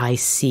 and I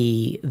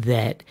see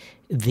that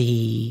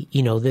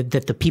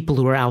that the people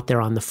who are out there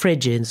on the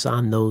fringes,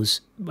 on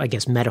those, I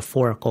guess,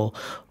 metaphorical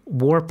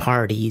war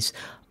parties,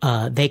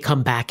 they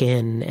come back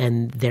in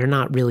and they're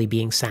not really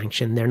being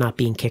sanctioned. They're not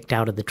being kicked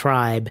out of the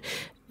tribe.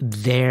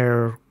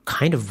 They're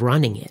kind of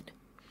running it.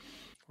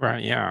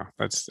 Right. Yeah,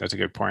 that's a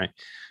good point.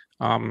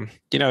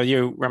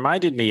 You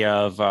reminded me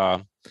of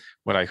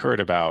what I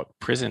heard about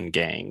prison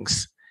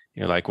gangs.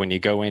 Like when you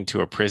go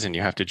into a prison,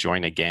 you have to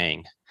join a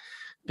gang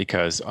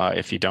because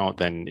if you don't,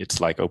 then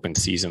it's like open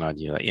season on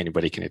you. Like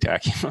anybody can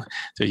attack you.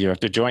 So you have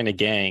to join a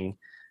gang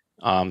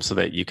so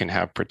that you can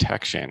have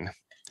protection.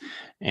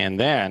 And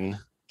then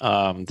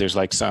there's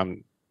like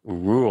some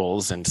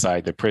rules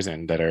inside the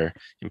prison that are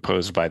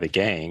imposed by the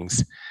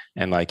gangs.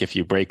 And like if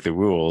you break the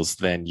rules,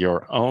 then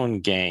your own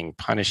gang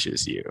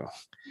punishes you.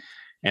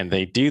 And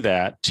they do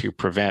that to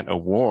prevent a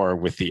war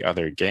with the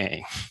other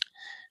gang,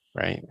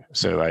 right?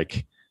 So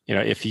like,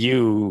 if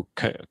you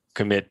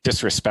commit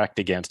disrespect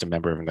against a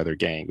member of another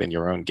gang, then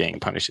your own gang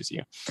punishes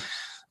you.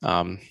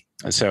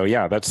 So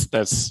yeah, that's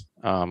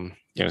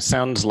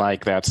sounds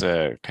like that's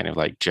a kind of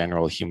like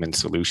general human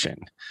solution,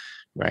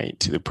 right,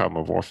 to the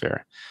problem of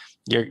warfare.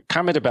 Your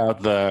comment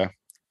about the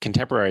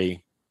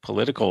contemporary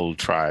political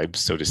tribes,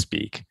 so to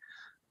speak,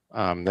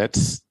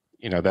 that's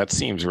that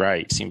seems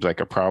right. Seems like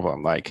a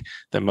problem. Like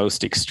the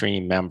most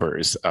extreme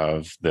members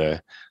of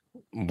the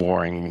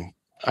warring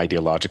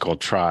ideological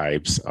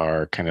tribes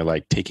are kind of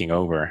like taking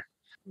over.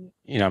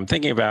 I'm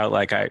thinking about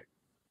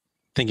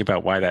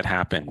why that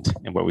happened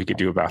and what we could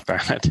do about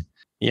that.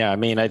 Yeah, I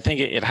mean, I think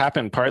it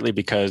happened partly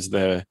because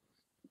the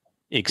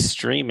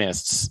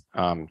extremists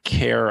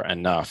care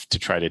enough to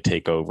try to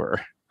take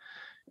over,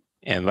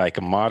 and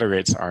like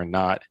moderates are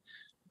not,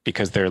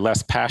 because they're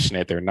less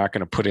passionate. They're not going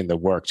to put in the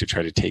work to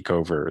try to take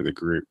over the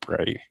group,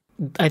 right?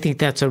 I think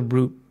that's a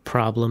root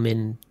problem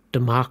in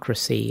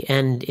democracy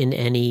and in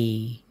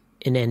any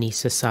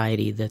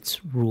society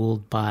that's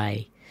ruled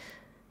by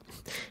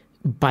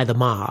the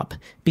mob,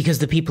 because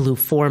the people who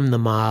form the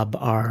mob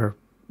are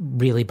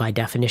really by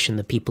definition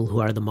the people who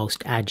are the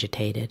most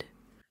agitated.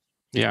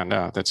 Yeah,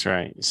 no, that's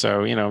right.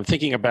 So,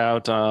 thinking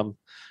about,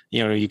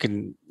 you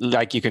can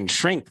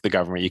shrink the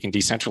government, you can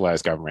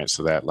decentralize government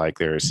so that like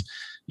there's,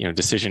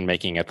 decision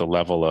making at the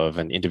level of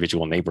an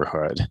individual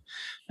neighborhood.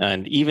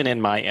 And even in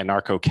my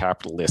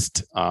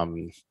anarcho-capitalist,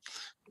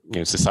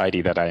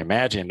 society that I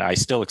imagine, I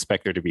still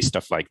expect there to be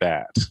stuff like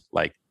that,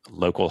 like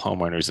local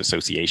homeowners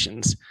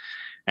associations.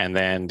 And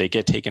then they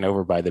get taken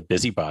over by the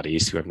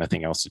busybodies who have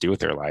nothing else to do with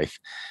their life.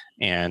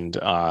 And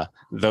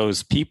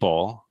those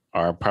people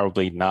are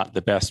probably not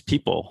the best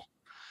people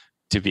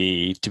to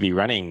be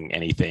running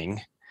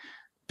anything,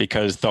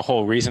 because the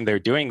whole reason they're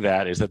doing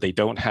that is that they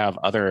don't have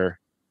other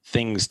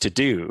things to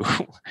do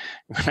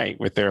right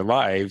with their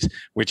lives,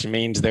 which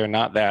means they're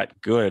not that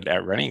good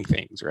at running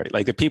things, right?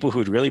 Like the people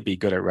who'd really be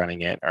good at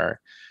running it are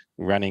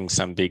running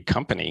some big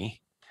company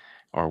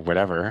or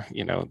whatever,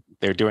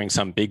 they're doing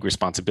some big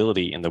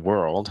responsibility in the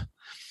world,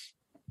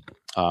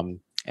 and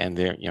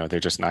they're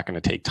just not going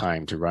to take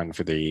time to run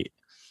for the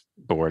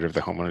board of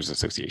the homeowners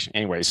association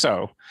anyway.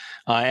 So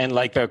and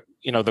like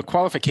the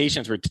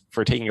qualifications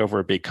for taking over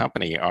a big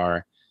company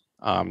are,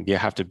 you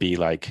have to be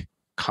like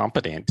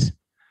competent,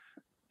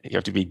 you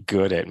have to be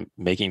good at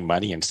making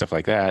money and stuff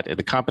like that.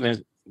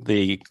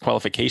 The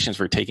qualifications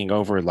for taking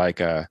over like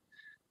a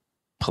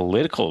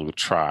political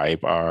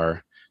tribe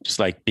are just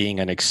like being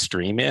an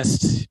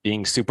extremist,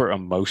 being super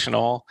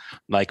emotional,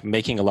 like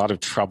making a lot of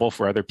trouble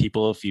for other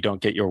people if you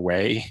don't get your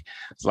way.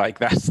 It's like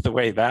that's the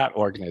way that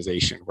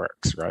organization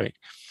works, right?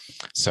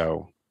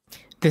 So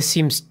this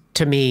seems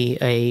to me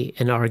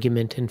an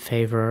argument in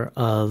favor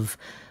of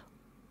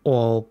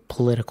all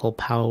political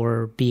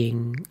power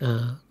being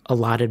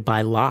allotted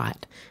by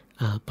lot,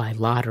 by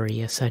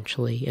lottery,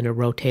 essentially, in a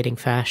rotating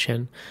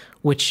fashion,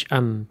 which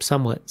I'm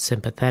somewhat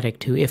sympathetic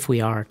to. If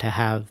we are to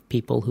have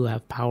people who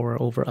have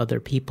power over other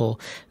people,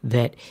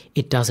 that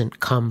it doesn't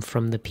come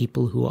from the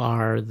people who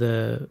are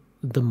the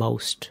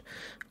most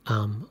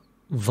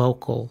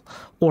vocal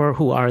or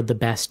who are the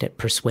best at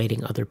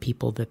persuading other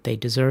people that they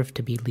deserve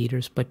to be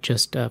leaders, but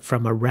just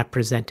from a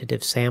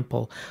representative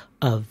sample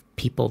of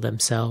people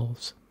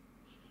themselves.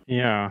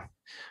 yeah,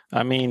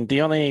 I mean,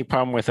 the only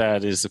problem with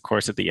that is, of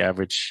course, that the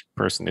average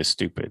person is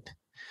stupid.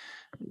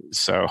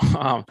 So,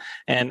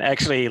 and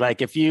actually,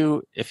 like if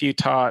you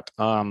taught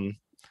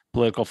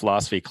political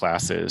philosophy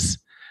classes,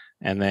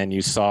 and then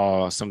you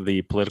saw some of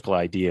the political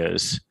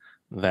ideas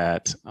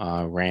that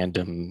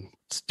random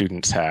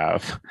students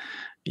have,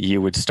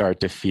 you would start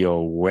to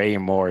feel way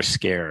more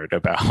scared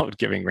about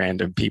giving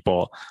random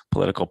people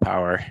political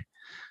power.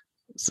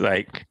 It's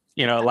like,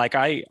 like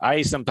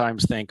I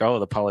sometimes think, oh,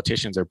 the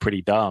politicians are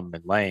pretty dumb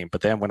and lame.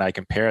 But then when I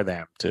compare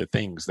them to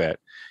things that,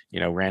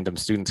 random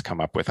students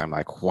come up with, I'm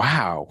like,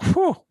 wow,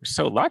 whew, we're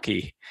so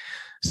lucky.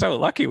 So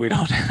lucky we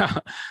don't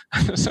have,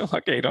 I'm so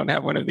lucky I don't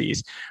have one of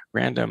these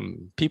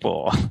random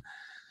people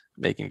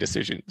making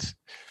decisions.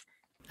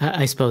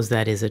 I suppose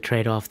that is a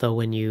trade-off, though,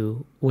 when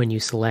you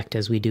select,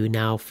 as we do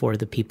now, for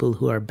the people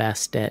who are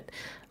best at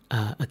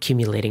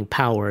accumulating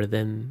power,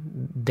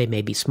 then they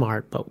may be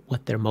smart, but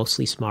what they're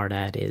mostly smart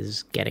at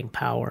is getting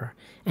power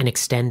and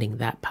extending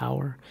that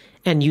power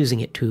and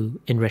using it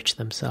to enrich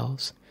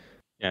themselves.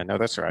 Yeah, no,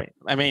 that's right.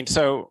 I mean,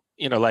 so,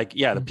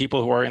 the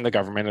people who are in the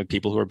government are the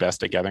people who are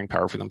best at gathering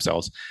power for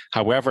themselves.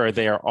 However,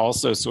 they are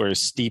also sort of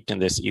steeped in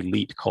this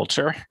elite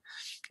culture.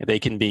 They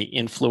can be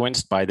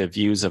influenced by the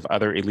views of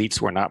other elites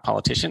who are not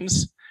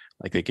politicians.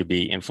 Like they could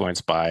be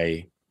influenced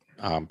by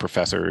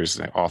professors,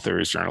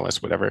 authors,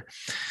 journalists, whatever.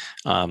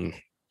 And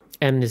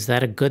is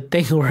that a good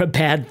thing or a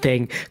bad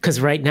thing?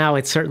 Because right now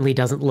it certainly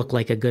doesn't look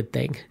like a good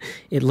thing.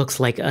 It looks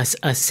like a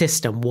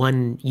system,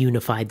 one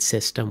unified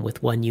system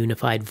with one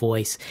unified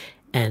voice,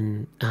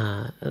 and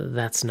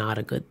that's not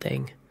a good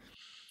thing.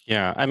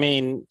 Yeah, I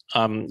mean,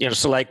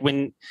 so like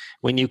when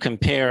you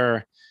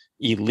compare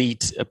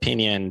elite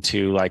opinion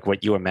to like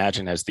what you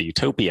imagine as the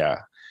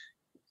utopia,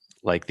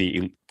 like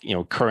the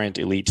current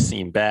elites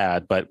seem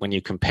bad, but when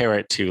you compare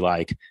it to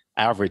like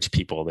average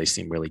people, they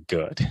seem really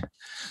good.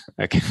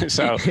 Okay,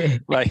 so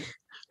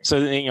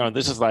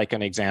this is like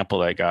an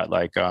example I got.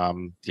 Like a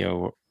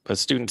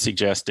student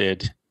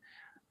suggested,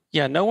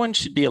 no one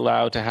should be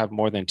allowed to have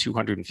more than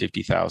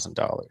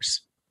 $250,000.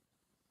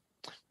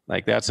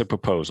 Like that's a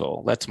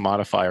proposal. Let's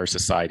modify our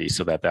society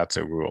so that that's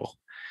a rule.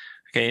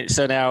 Okay,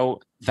 so now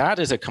that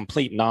is a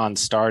complete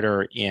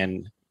non-starter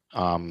in,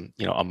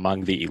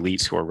 among the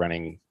elites who are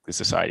running the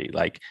society.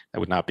 Like that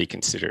would not be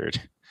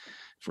considered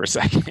for a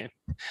second.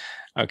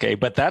 Okay,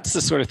 but that's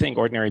the sort of thing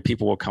ordinary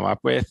people will come up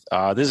with.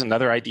 This is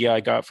another idea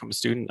I got from a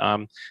student.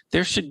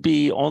 There should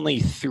be only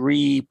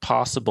 3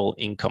 possible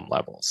income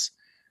levels.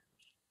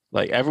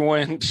 Like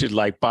everyone should,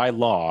 like by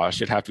law,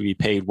 should have to be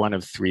paid one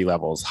of 3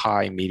 levels: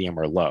 high, medium,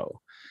 or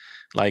low.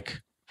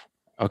 Like,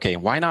 okay,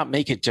 why not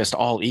make it just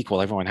all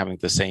equal, everyone having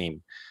the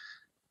same?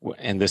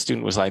 And the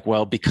student was like,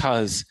 well,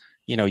 because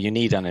you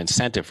need an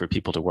incentive for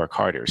people to work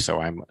harder,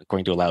 so I'm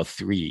going to allow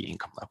 3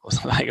 income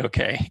levels. Like,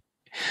 okay.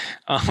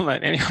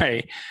 But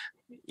anyway,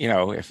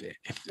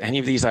 if any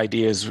of these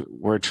ideas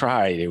were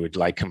tried, it would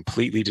like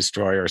completely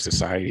destroy our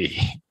society.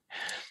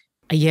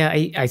 Yeah,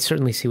 I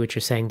certainly see what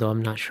you're saying, though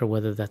I'm not sure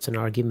whether that's an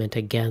argument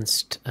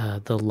against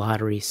the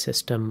lottery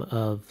system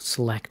of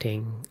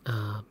selecting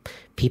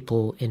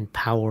people in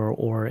power,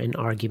 or an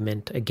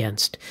argument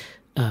against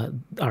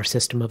our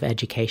system of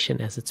education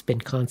as it's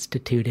been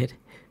constituted.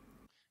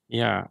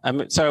 Yeah.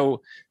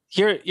 So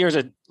here's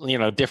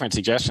a different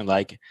suggestion.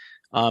 Like,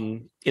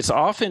 it's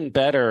often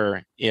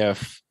better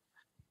if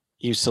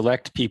you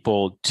select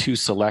people to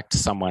select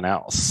someone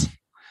else.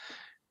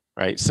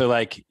 Right. So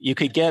like you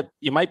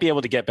might be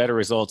able to get better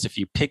results if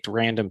you picked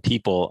random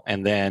people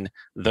and then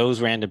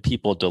those random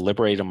people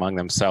deliberate among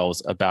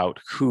themselves about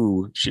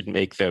who should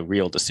make the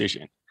real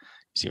decision.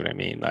 See what I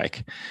mean?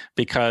 Like,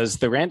 because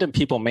the random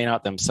people may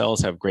not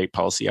themselves have great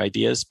policy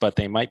ideas, but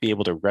they might be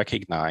able to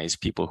recognize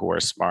people who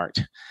are smart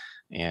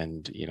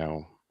and,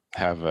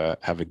 have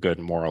a good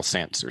moral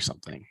sense or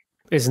something.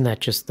 Isn't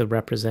that just the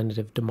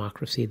representative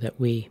democracy that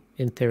we,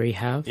 in theory,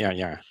 have?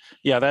 Yeah.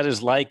 That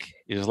is like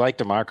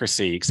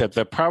democracy, except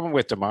the problem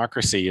with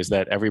democracy is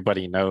that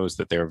everybody knows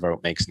that their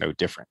vote makes no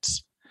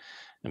difference,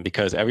 and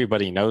because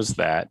everybody knows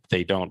that,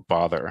 they don't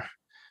bother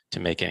to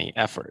make any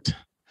effort.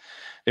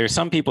 There are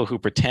some people who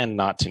pretend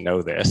not to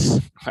know this,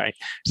 right?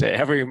 Say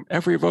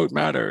every vote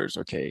matters,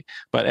 okay,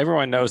 but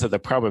everyone knows that the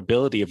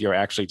probability of your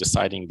actually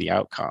deciding the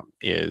outcome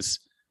is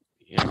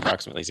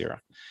approximately 0.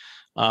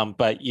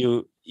 But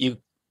you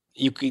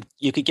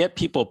could get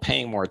people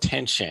paying more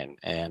attention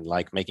and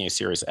like making a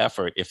serious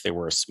effort if there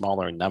were a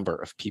smaller number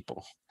of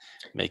people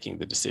making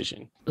the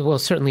decision. Well,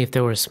 certainly if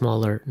there were a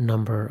smaller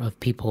number of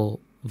people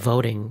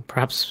voting.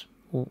 Perhaps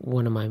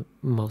one of my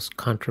most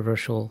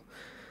controversial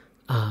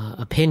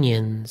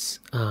opinions,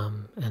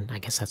 and I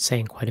guess that's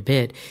saying quite a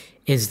bit,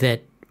 is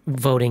that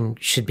voting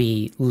should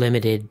be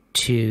limited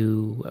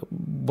to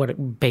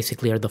what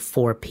basically are the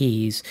 4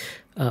 Ps: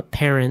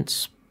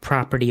 parents,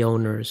 property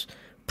owners,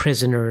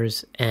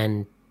 prisoners,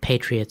 and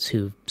patriots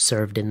who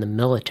served in the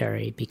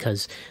military,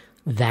 because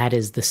that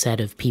is the set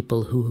of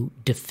people who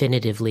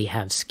definitively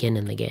have skin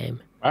in the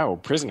game. Wow,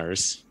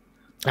 prisoners.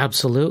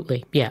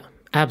 Absolutely. Yeah,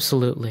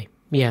 absolutely.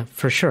 Yeah,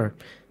 for sure.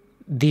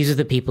 These are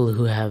the people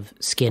who have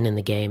skin in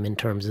the game in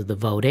terms of the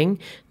voting.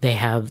 They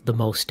have the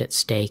most at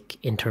stake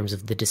in terms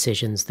of the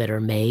decisions that are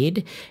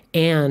made.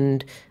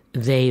 And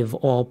they've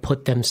all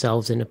put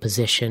themselves in a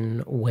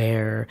position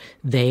where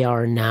they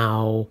are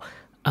now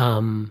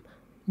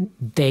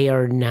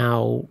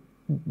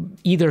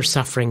either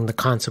suffering the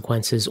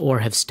consequences or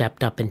have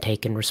stepped up and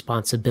taken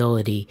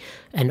responsibility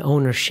and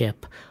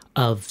ownership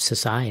of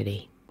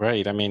society.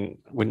 Right. I mean,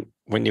 I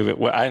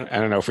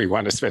don't know if we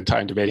want to spend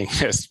time debating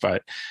this,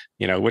 but,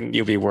 wouldn't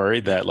you be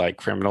worried that like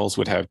criminals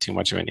would have too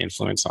much of an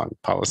influence on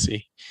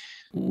policy?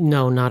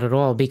 No, not at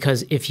all.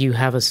 Because if you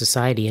have a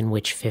society in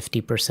which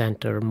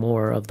 50% or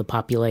more of the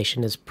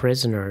population is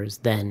prisoners,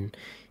 then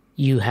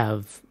you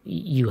have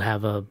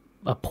a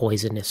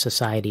poisonous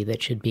society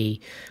that should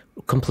be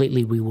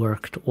completely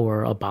reworked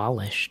or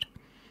abolished.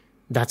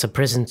 That's a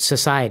prison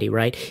society,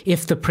 right?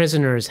 If the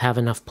prisoners have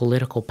enough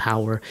political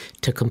power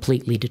to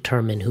completely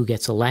determine who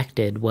gets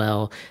elected,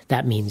 well,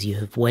 that means you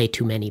have way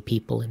too many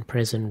people in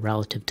prison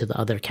relative to the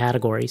other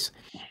categories.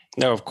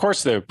 No, of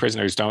course the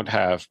prisoners don't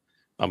have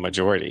a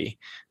majority.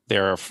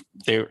 They're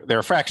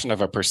a fraction of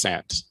a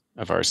percent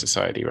of our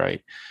society,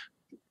 right?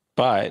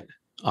 But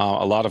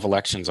a lot of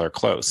elections are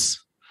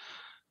close.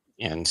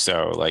 And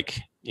so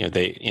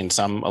in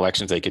some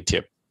elections they could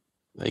tip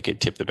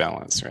the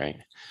balance, right?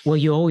 Well,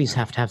 you always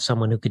have to have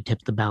someone who could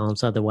tip the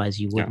balance. Otherwise,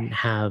 you wouldn't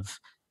have,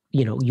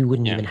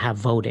 even have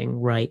voting,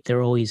 right?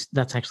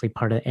 That's actually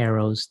part of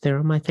Arrow's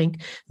theorem, I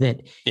think,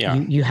 that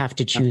you have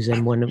to choose.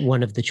 And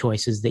one of the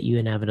choices that you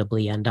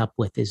inevitably end up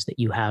with is that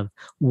you have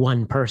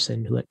one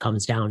person who it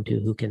comes down to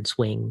who can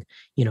swing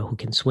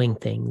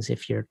things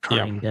if you're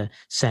trying to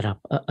set up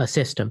a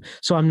system.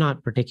 So I'm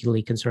not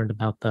particularly concerned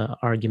about the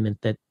argument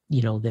that,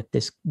 that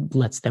this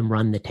lets them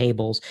run the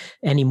tables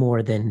any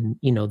more than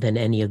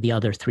any of the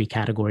other 3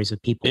 categories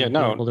of people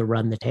able to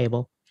run the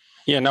table.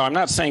 Yeah, no, I'm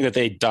not saying that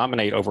they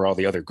dominate over all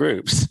the other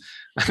groups.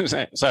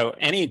 So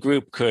any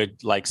group could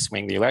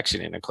swing the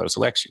election in a close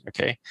election.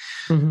 Okay.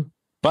 Mm-hmm.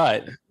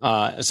 But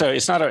so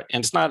it's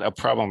not a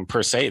problem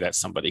per se that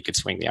somebody could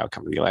swing the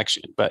outcome of the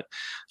election. But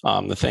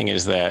the thing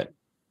is that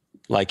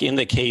in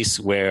the case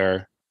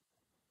where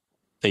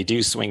they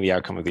do swing the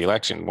outcome of the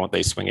election, won't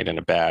they swing it in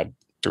a bad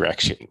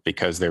direction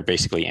because they're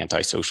basically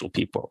antisocial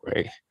people,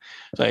 right?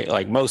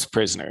 Like most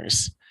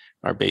prisoners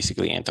are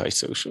basically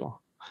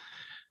antisocial.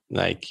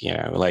 Like,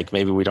 like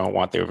maybe we don't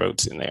want their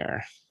votes in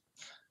there.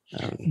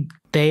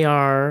 They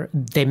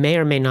may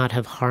or may not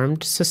have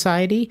harmed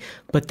society,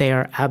 but they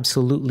are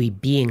absolutely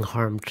being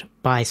harmed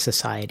by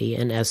society,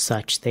 and as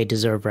such, they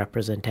deserve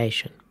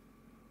representation.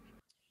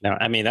 No,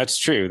 I mean, that's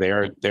true.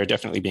 They're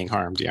definitely being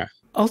harmed. Yeah.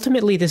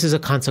 Ultimately, this is a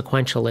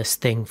consequentialist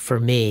thing for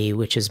me,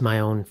 which is my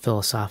own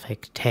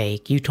philosophic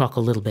take. You talk a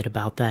little bit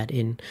about that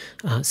in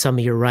some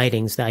of your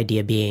writings, the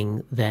idea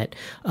being that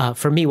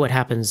for me, what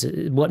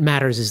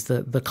matters is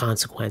the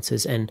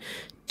consequences. And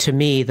to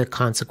me, the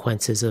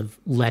consequences of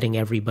letting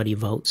everybody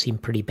vote seem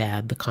pretty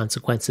bad. The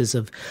consequences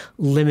of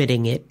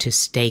limiting it to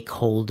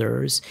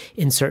stakeholders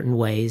in certain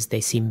ways,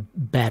 they seem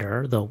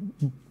better, though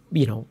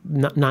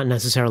not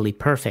necessarily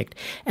perfect.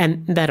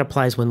 And that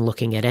applies when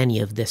looking at any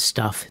of this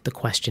stuff. The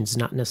question is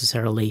not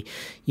necessarily,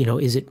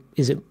 is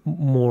it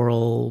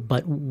moral,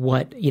 but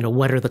what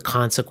are the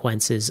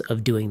consequences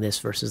of doing this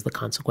versus the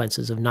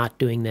consequences of not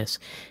doing this?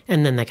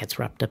 And then that gets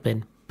wrapped up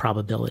in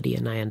probability,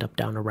 and I end up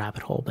down a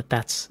rabbit hole. But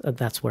that's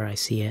where I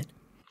see it.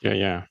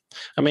 Yeah.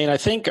 I mean, I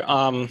think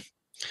like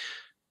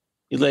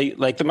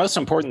the most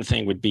important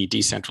thing would be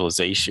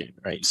decentralization,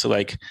 right? So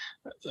like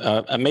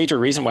a major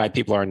reason why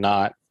people are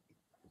not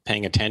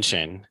paying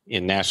attention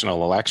in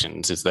national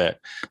elections is that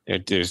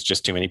there's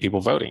just too many people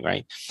voting,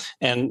 right?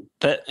 And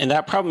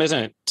that problem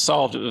isn't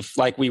solved if,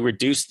 like, we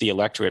reduce the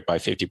electorate by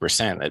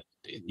 50%, that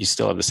you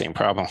still have the same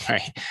problem,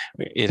 right?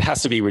 It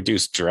has to be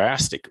reduced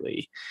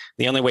drastically.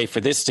 The only way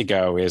for this to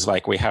go is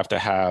like we have to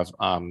have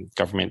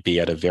government be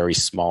at a very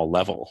small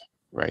level,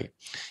 right?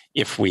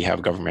 If we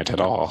have government at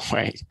all,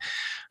 right?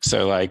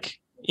 So like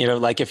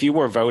if you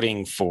were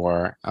voting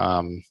for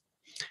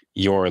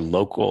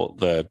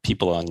the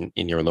people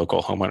in your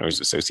local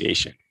homeowners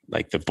association,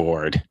 like the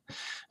board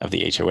of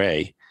the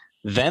HOA,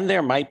 then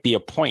there might be a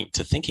point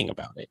to thinking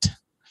about it,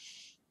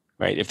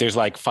 right? If there's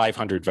like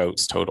 500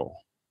 votes total,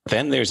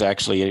 then there's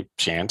actually a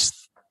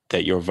chance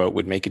that your vote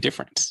would make a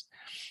difference,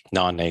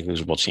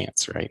 non-negligible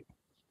chance, right?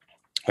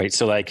 Right.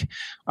 So like,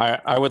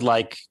 I would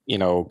like,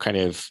 kind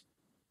of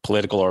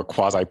political or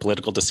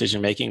quasi-political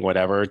decision-making,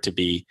 whatever, to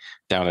be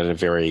down at a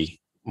very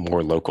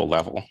more local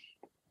level.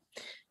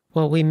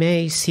 Well, we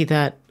may see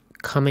that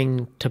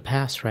coming to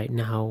pass right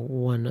now.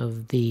 One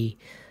of the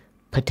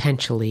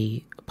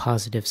potentially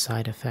positive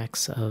side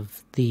effects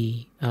of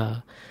the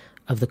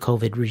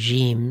COVID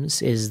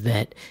regimes is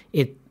that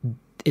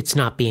it's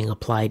not being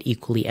applied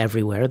equally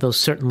everywhere, though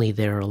certainly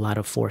there are a lot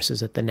of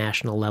forces at the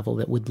national level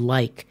that would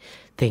like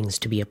things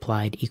to be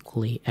applied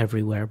equally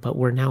everywhere. But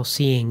we're now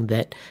seeing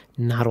that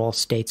not all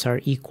states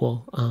are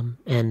equal,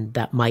 and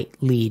that might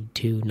lead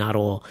to not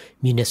all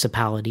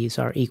municipalities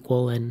are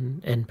equal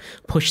and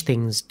push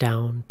things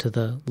down to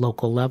the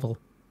local level.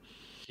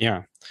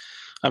 Yeah.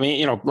 I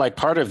mean, like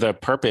part of the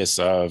purpose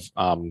of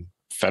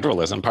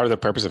federalism, part of the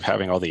purpose of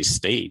having all these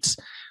states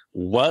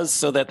was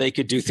so that they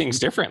could do things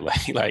differently.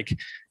 Like,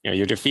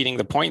 you're defeating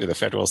the point of the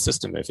federal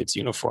system if it's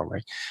uniform,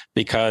 right?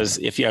 Because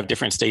if you have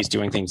different states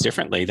doing things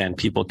differently, then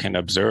people can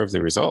observe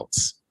the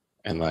results,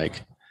 and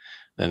like,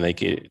 then they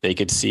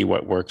could see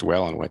what worked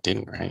well and what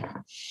didn't, right?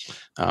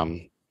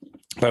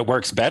 But it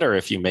works better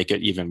if you make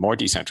it even more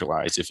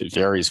decentralized, if it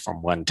varies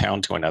from one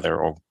town to another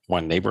or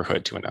one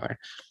neighborhood to another.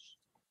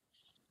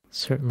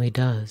 Certainly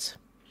does.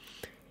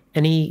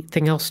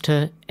 Anything else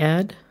to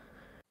add?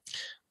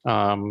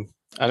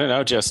 I don't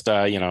know. Just,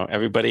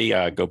 everybody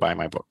go buy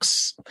my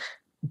books.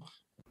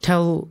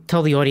 Tell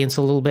the audience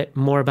a little bit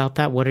more about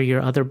that. What are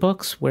your other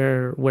books?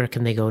 Where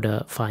can they go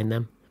to find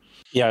them?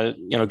 Yeah,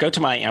 go to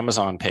my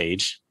Amazon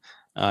page.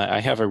 I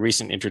have a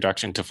recent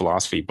introduction to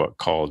philosophy book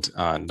called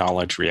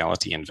Knowledge,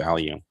 Reality, and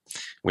Value,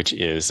 which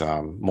is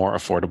more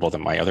affordable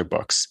than my other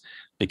books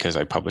because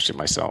I published it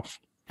myself.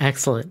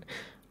 Excellent.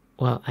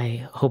 Well,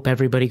 I hope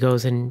everybody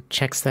goes and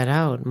checks that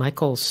out.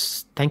 Michael,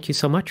 thank you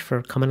so much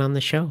for coming on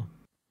the show.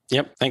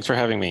 Yep. Thanks for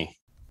having me.